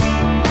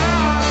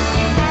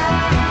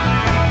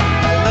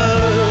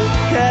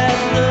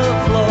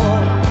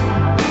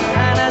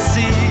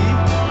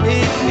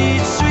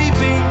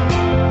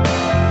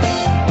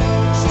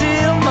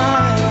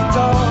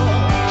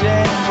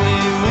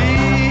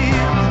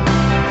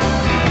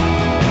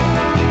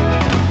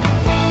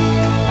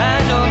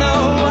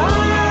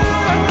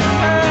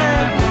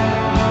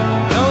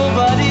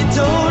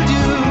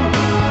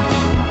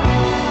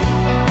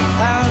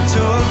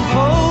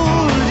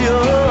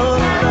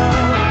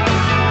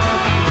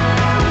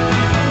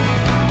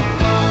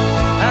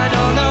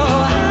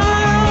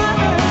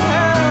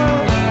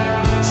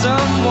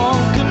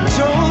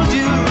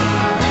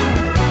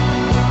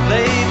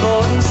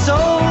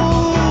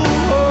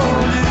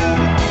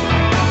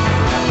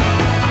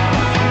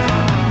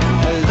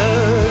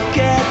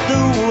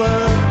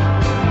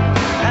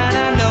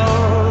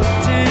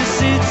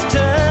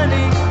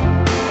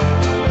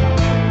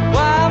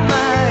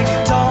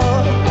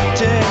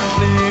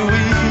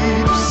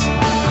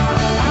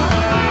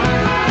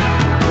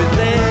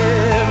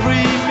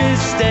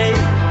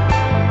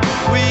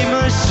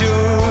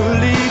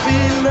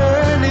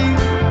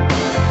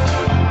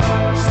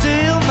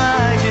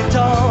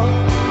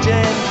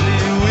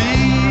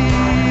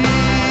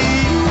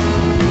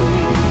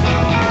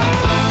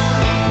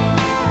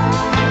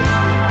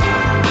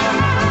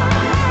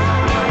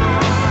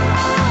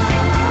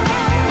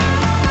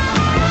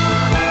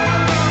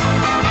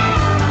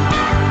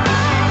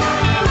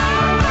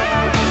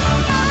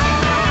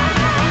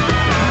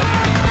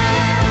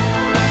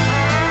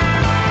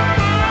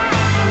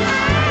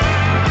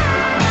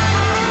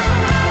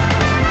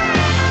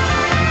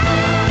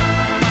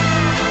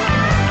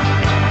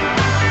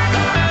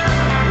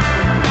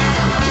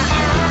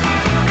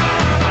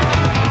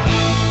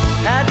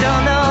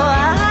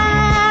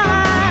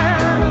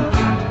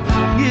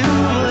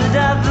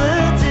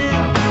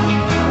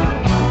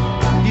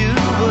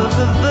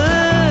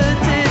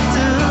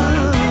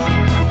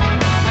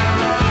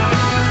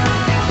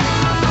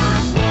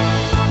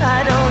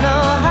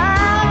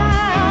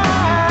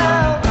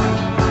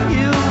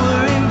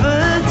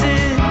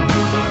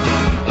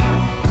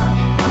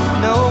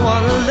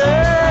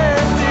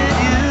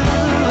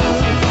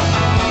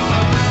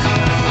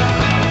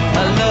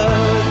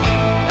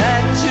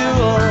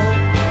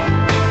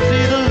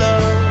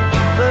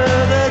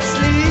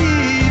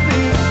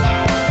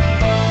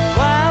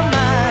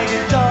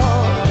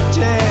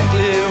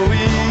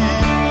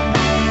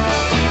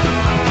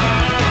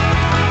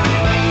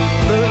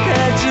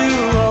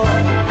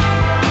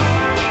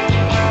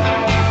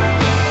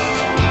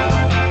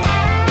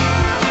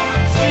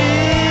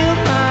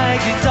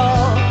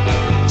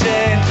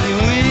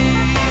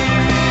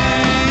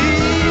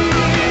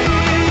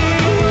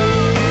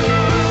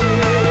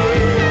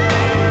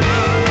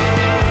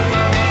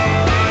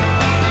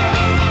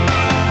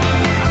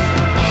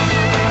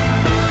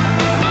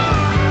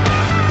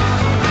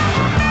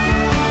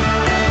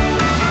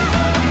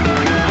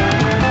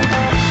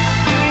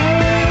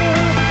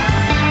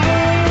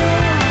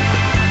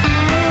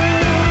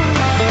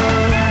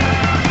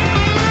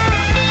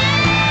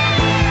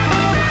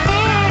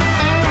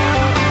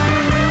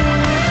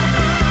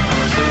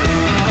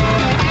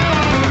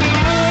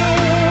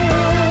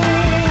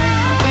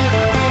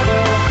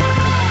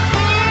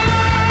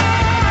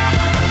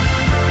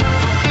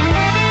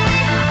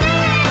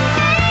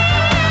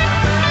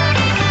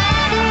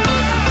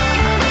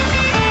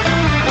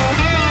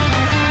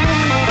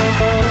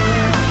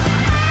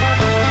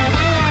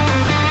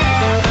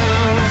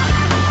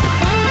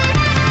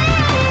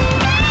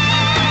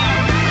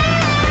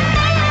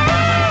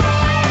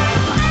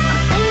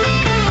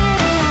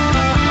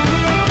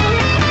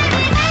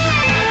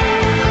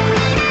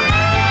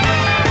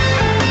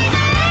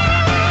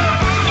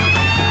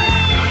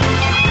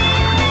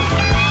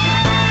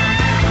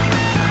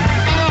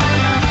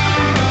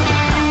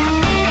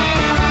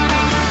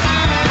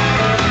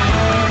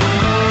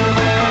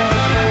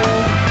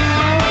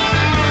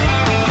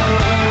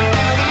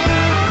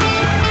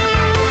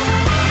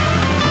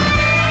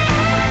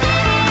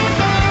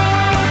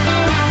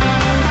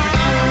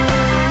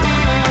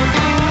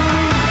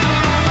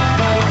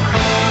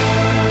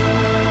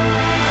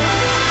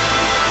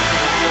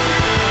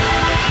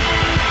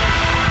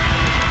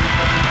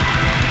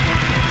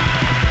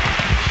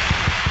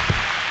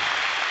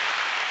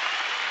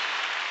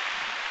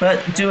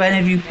 But do any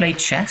of you play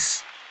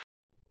chess?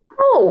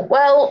 Oh,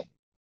 well,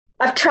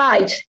 I've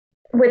tried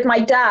with my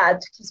dad,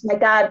 because my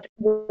dad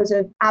was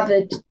an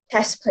avid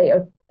chess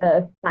player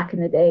back in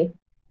the day.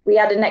 We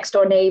had a next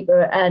door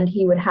neighbor, and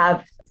he would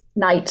have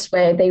nights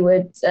where they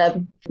would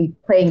be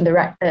playing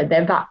my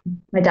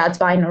dad's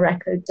vinyl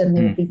records, and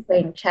they would be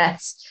playing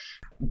chess.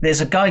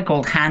 There's a guy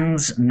called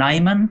Hans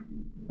Niemann.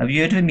 Have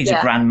you heard of him? He's a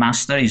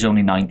grandmaster. He's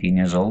only 19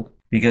 years old,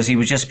 because he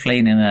was just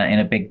playing in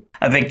a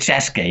big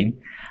chess game,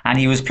 and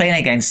he was playing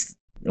against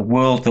the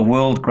world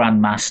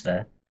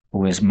grandmaster,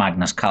 who is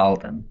Magnus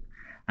Carlsen,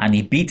 and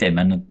he beat him.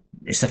 And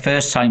it's the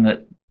first time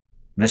that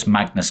this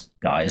Magnus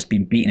guy has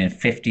been beaten in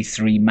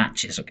 53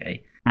 matches.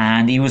 Okay,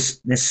 and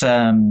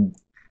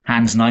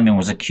Hans Niemann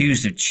was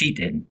accused of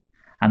cheating,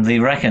 and they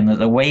reckon that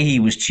the way he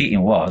was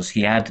cheating was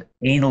he had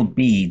anal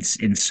beads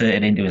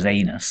inserted into his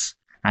anus,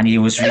 and he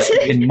was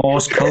receiving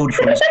Morse code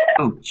from his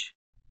coach.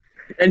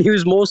 And he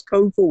was Morse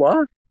code for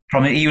what?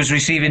 He was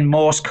receiving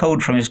Morse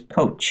code from his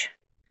coach.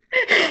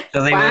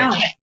 So they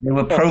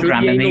were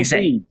programming these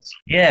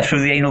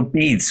through the anal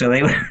beads. So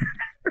they were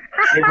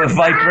they were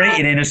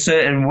vibrating in a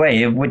certain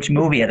way of which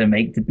move he had to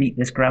make to beat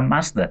this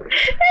grandmaster.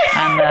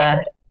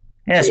 And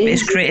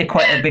it's created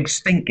quite a big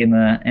stink in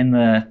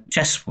the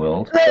chess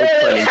world.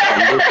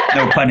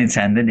 No pun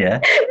intended.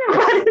 Yeah.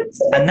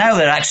 And now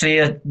they're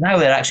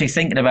actually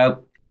thinking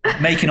about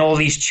making all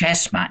these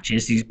chess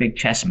matches, these big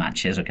chess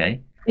matches.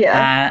 Okay.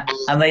 Yeah.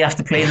 And they have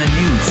to play in the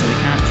news, so they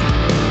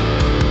can't.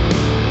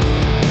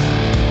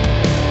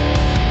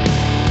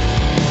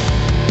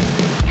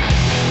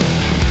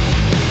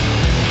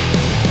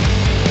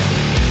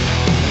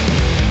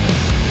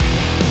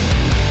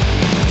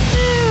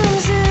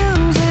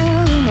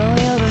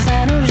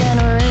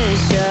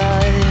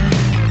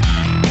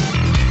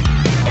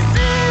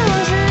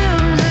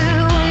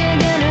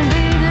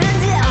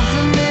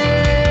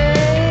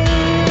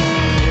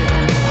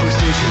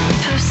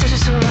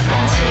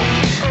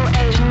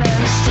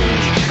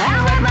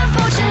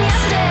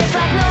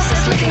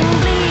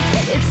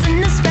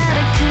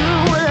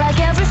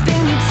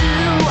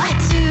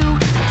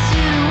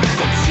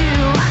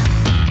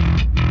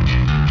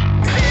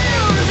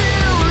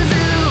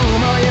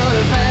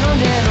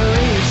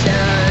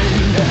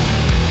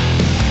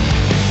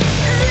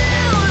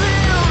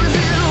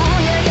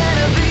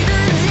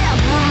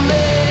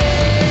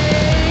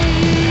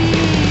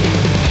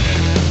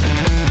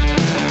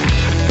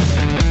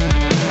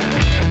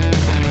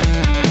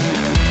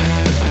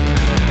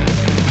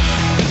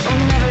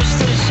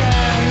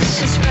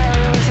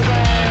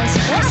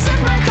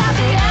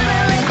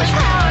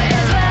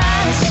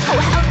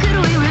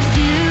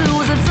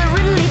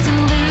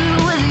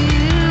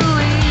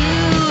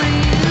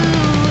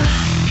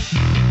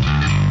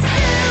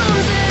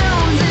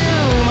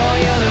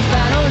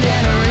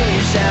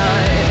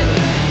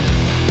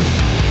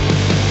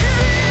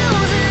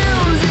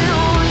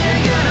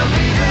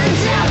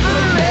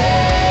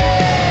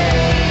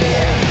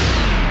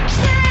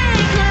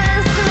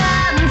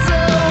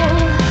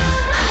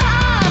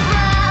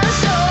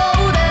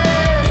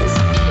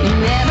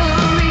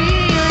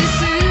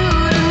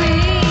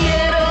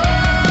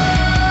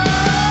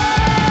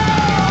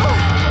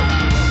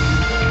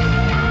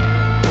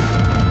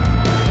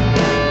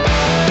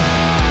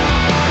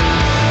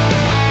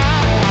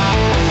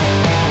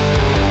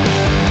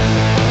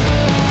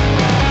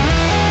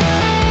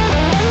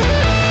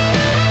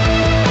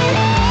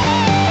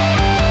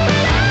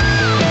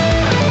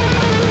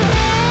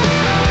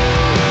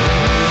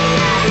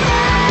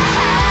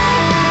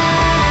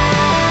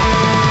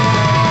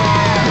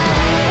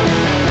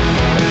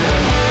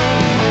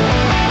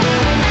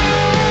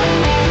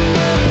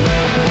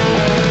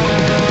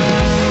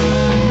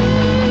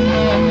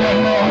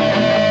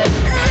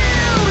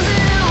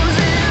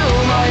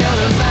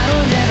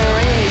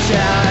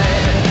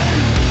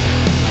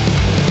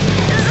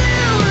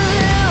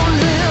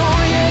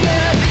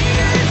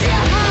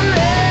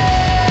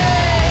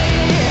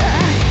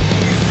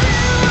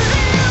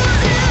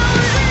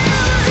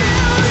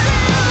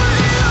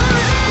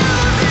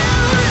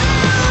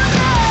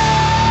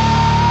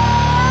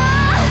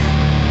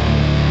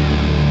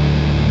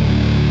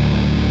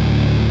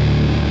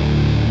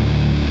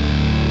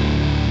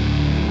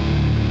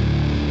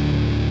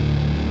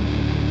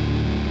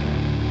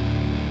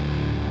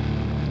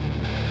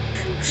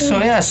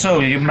 So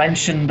you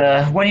mentioned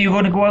when are you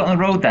going to go out on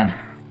the road then?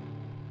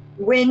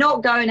 We're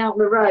not going out on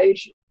the road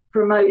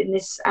promoting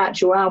this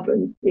actual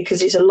album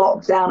because it's a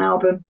lockdown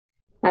album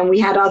and we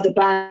had other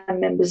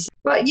band members.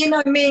 But, you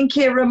know, me and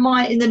Kira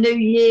might in the new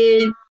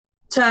year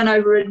turn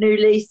over a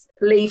new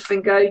leaf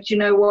and go, do you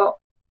know what,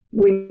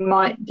 we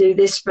might do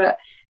this. But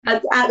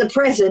at the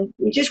present,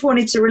 we just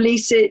wanted to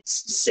release it,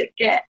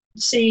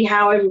 see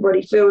how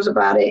everybody feels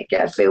about it,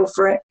 get a feel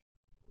for it.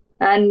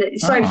 And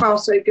so far,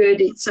 so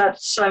good. It's had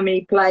so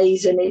many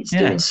plays and it's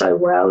doing so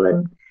well.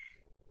 And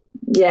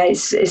yeah,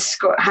 it's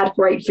had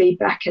great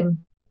feedback and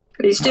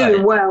it's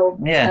doing well.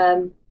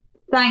 Yeah.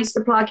 Thanks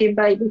to Plug-in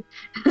Baby.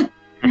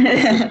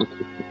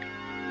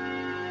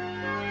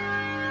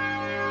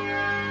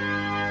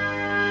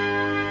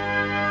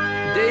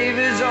 Day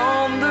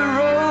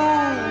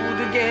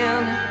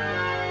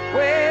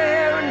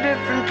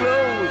different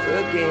clothes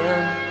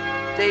again.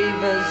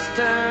 Davis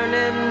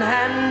turning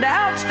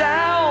handouts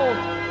down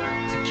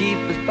to keep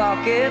his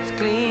pockets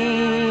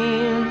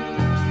clean.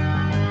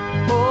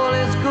 All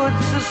his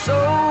goods are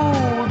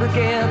sold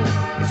again.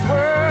 His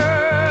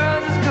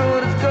worth as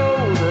good as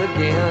gold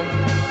again.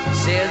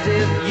 Says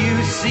if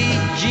you see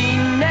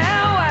Jean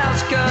now,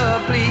 ask her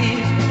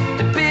please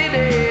to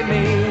pity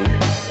me.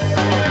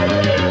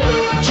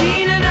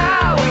 Jean and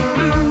I, we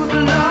moved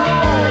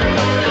along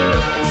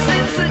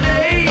since the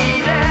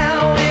day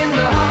down in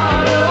the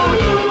hollow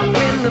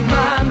when the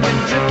mind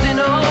went drifting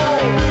on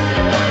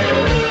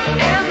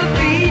and the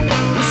feet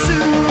were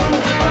soon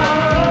to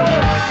follow.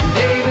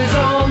 David's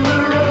on the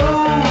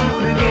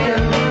road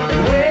again,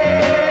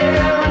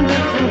 wearing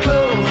different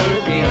clothes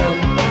again.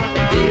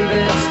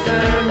 David's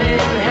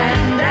turning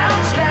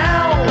handouts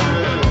down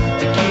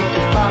to keep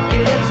his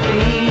pockets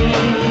clean.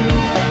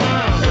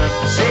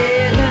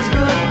 Saying his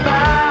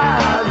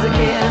goodbyes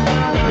again,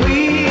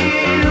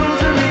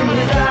 wheels are in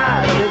his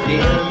eyes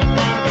again.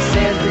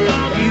 Says if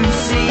you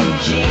see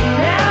Jean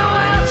now,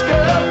 ask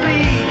her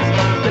please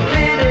to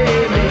pity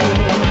me.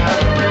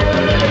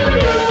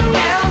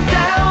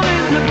 Downtown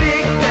in the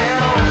big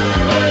town,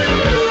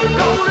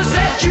 gonna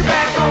set you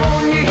back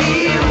on your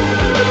heels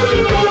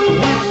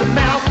with a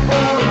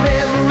mouthful of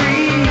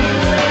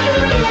memories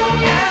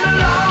and a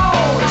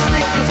long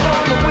stickers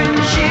on the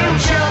windshield.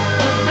 Shut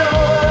the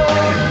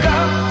door,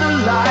 cut the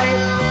light.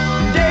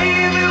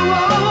 David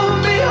won't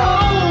be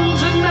home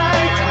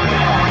tonight.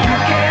 You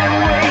can't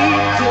wait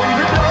till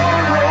the door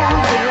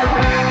rolls in.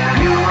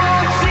 You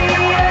won't see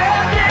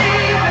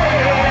David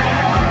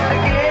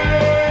again.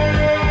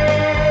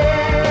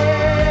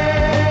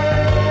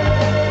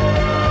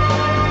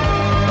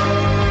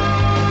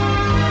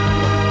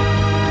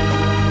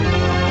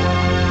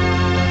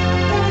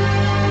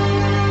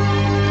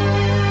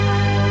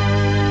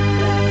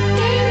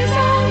 David's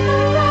on the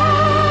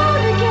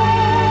road again.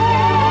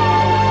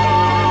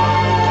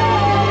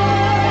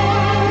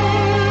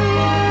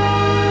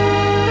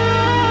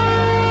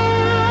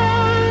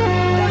 David's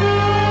on the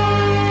road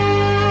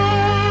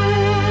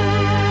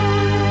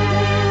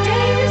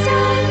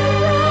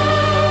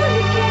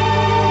again.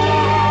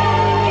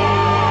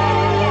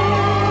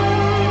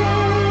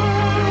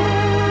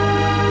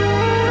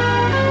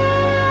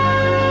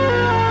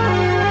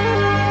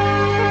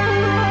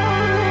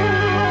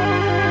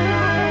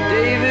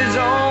 David's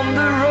on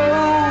the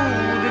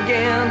road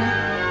again,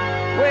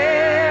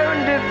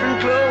 wearing different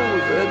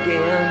clothes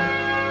again.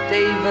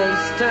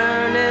 David's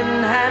turning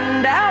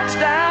handouts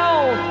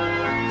down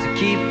to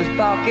keep his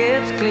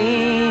pockets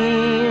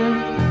clean.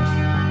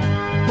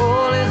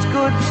 All his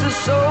goods are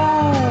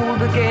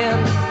sold again.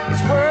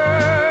 His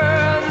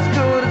worth as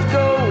good as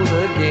gold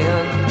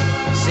again.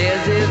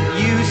 Says if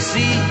you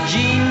see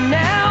Jean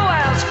now,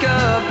 ask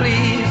her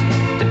please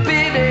to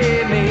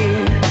pity me.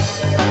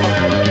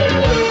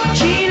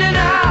 Jean and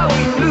I,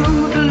 we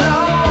moved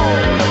along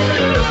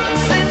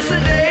since the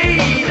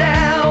day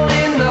down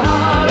in the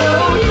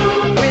hollow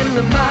when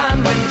the mind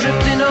went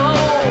drifting on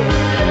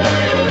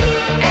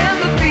and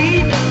the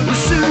feet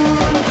were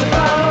soon to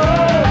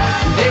follow.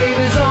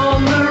 David's on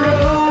the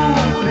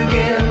road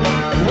again,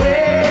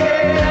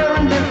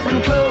 wearing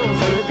different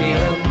clothes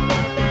again.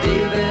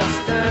 David's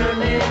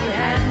turning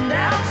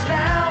handouts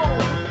down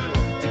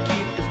to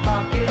keep his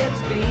pockets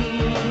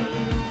clean.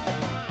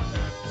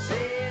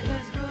 Saying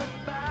his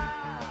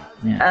goodbyes.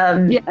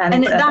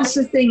 And that's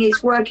the thing,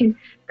 it's working.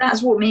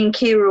 That's what me and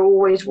Kira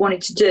always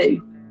wanted to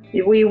do.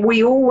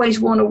 We always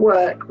want to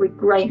work with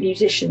great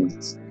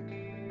musicians,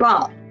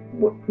 but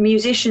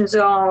musicians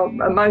are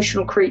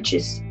emotional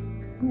creatures,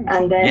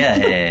 and they are.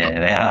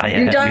 Yeah,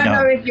 you don't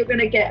know if you're going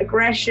to get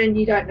aggression,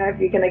 you don't know if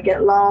you're going to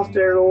get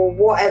laughter or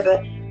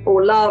whatever,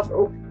 or love,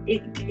 or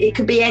it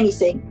could be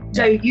anything.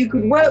 So you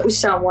could work with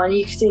someone,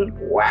 you could think,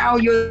 wow,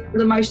 you're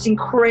the most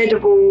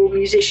incredible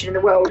musician in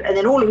the world, and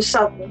then all of a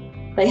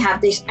sudden they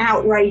have this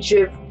outrage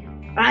of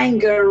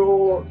anger,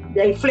 or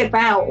they flip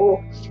out,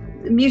 or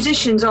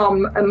musicians are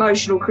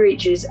emotional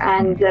creatures,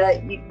 and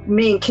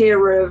me and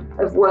Kira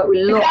have worked with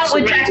lots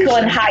of Jekyll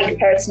and Hyde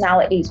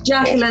personalities.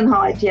 Jekyll and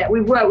Hyde, yeah.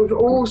 We've worked with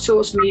all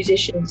sorts of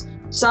musicians.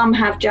 Some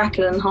have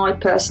Jekyll and Hyde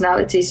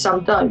personalities,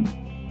 some don't.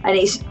 And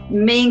it's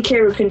me and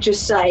Kira can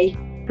just say,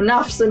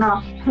 enough's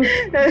enough.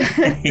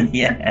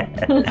 Yeah.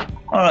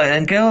 All right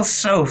then, girls.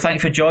 So thank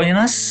you for joining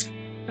us.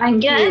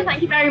 Thank you.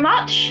 Thank you very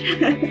much.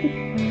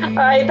 All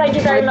right, thank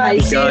you very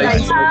much. See you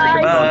later.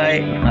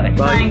 Bye. Bye.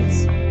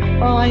 Thanks.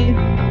 Bye.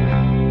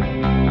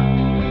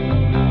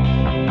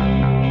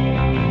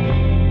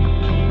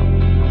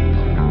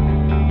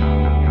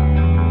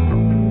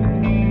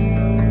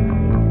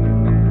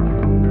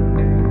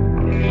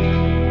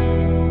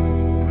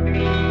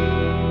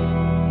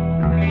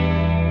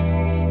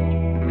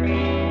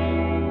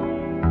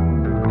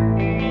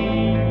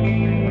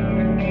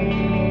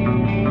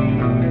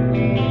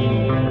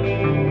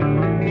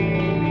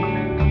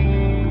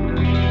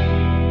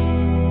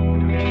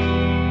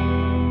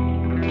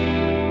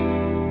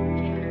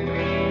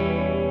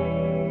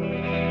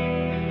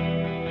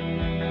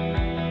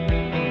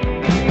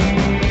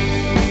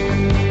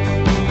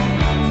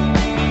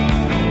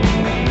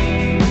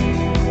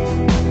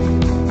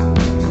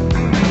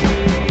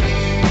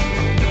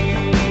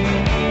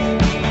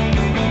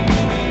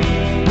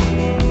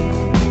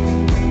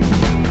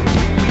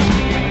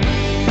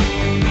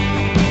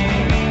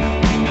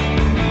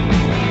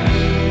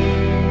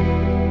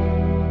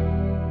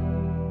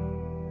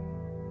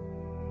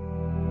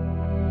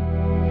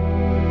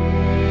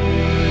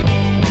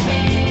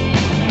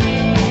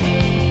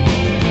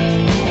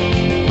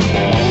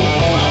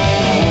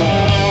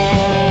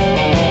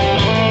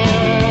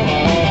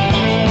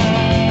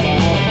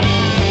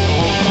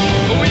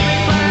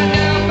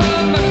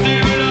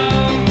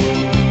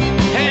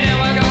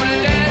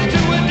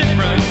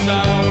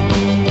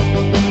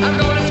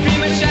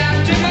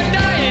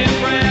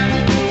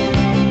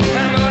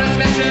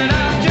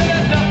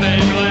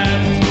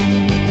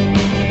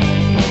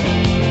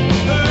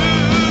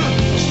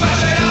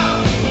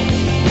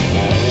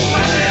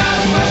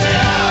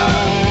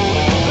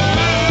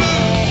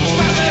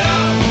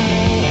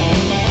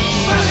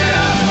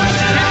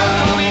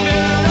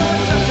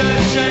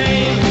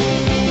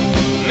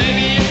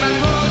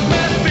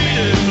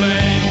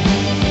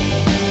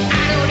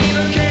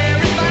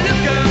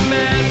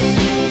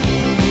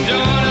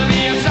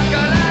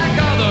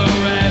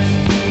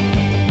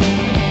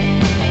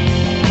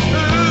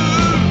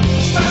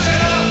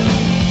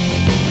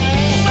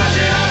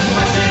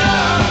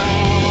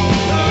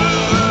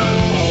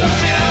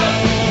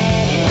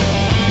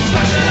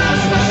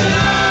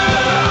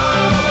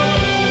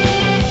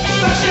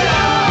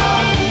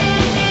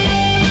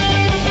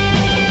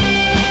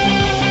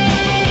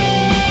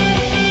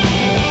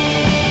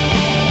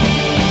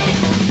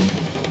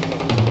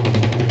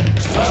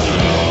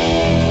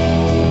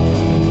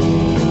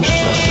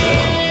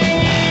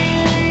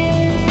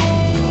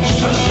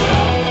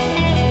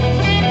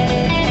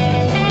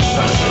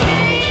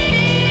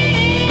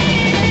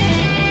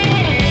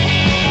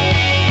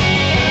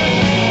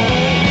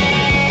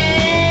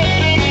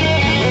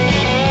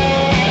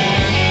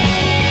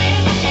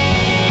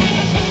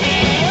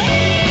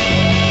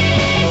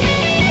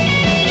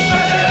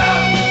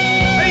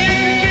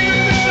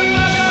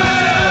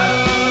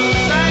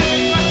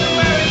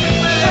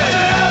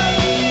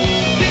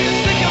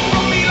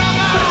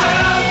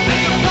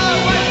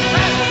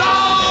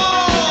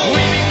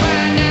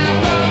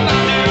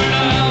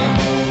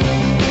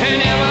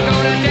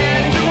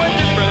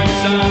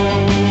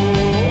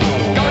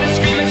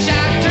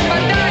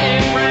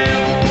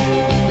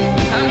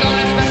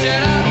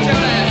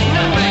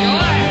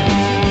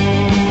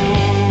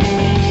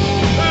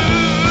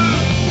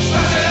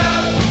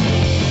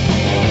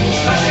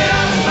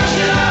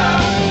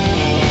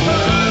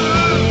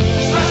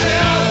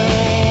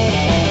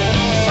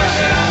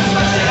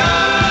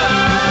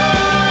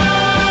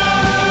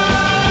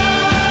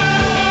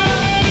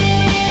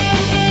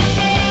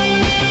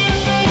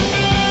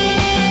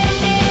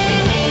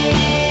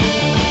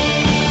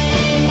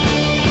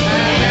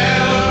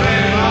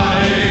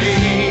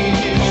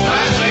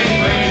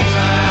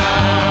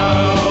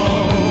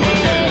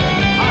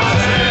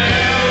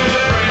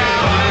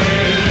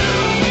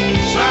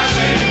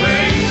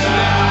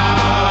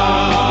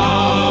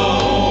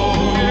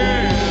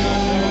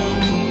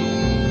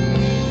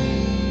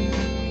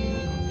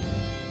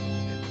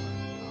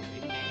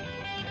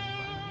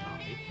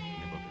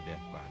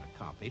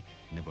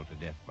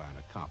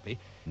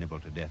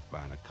 death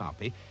buying a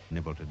copy,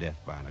 nibbled to death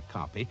buying a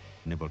copy,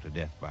 nibbled to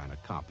death buying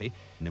a copy,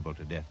 nibbled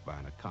to death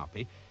buying a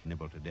copy,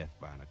 nibbled to death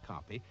buying a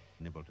copy,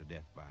 nibbled to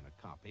death buying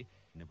a copy,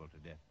 nibbled to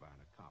death buying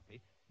a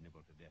copy,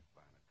 nibbled to death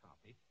buying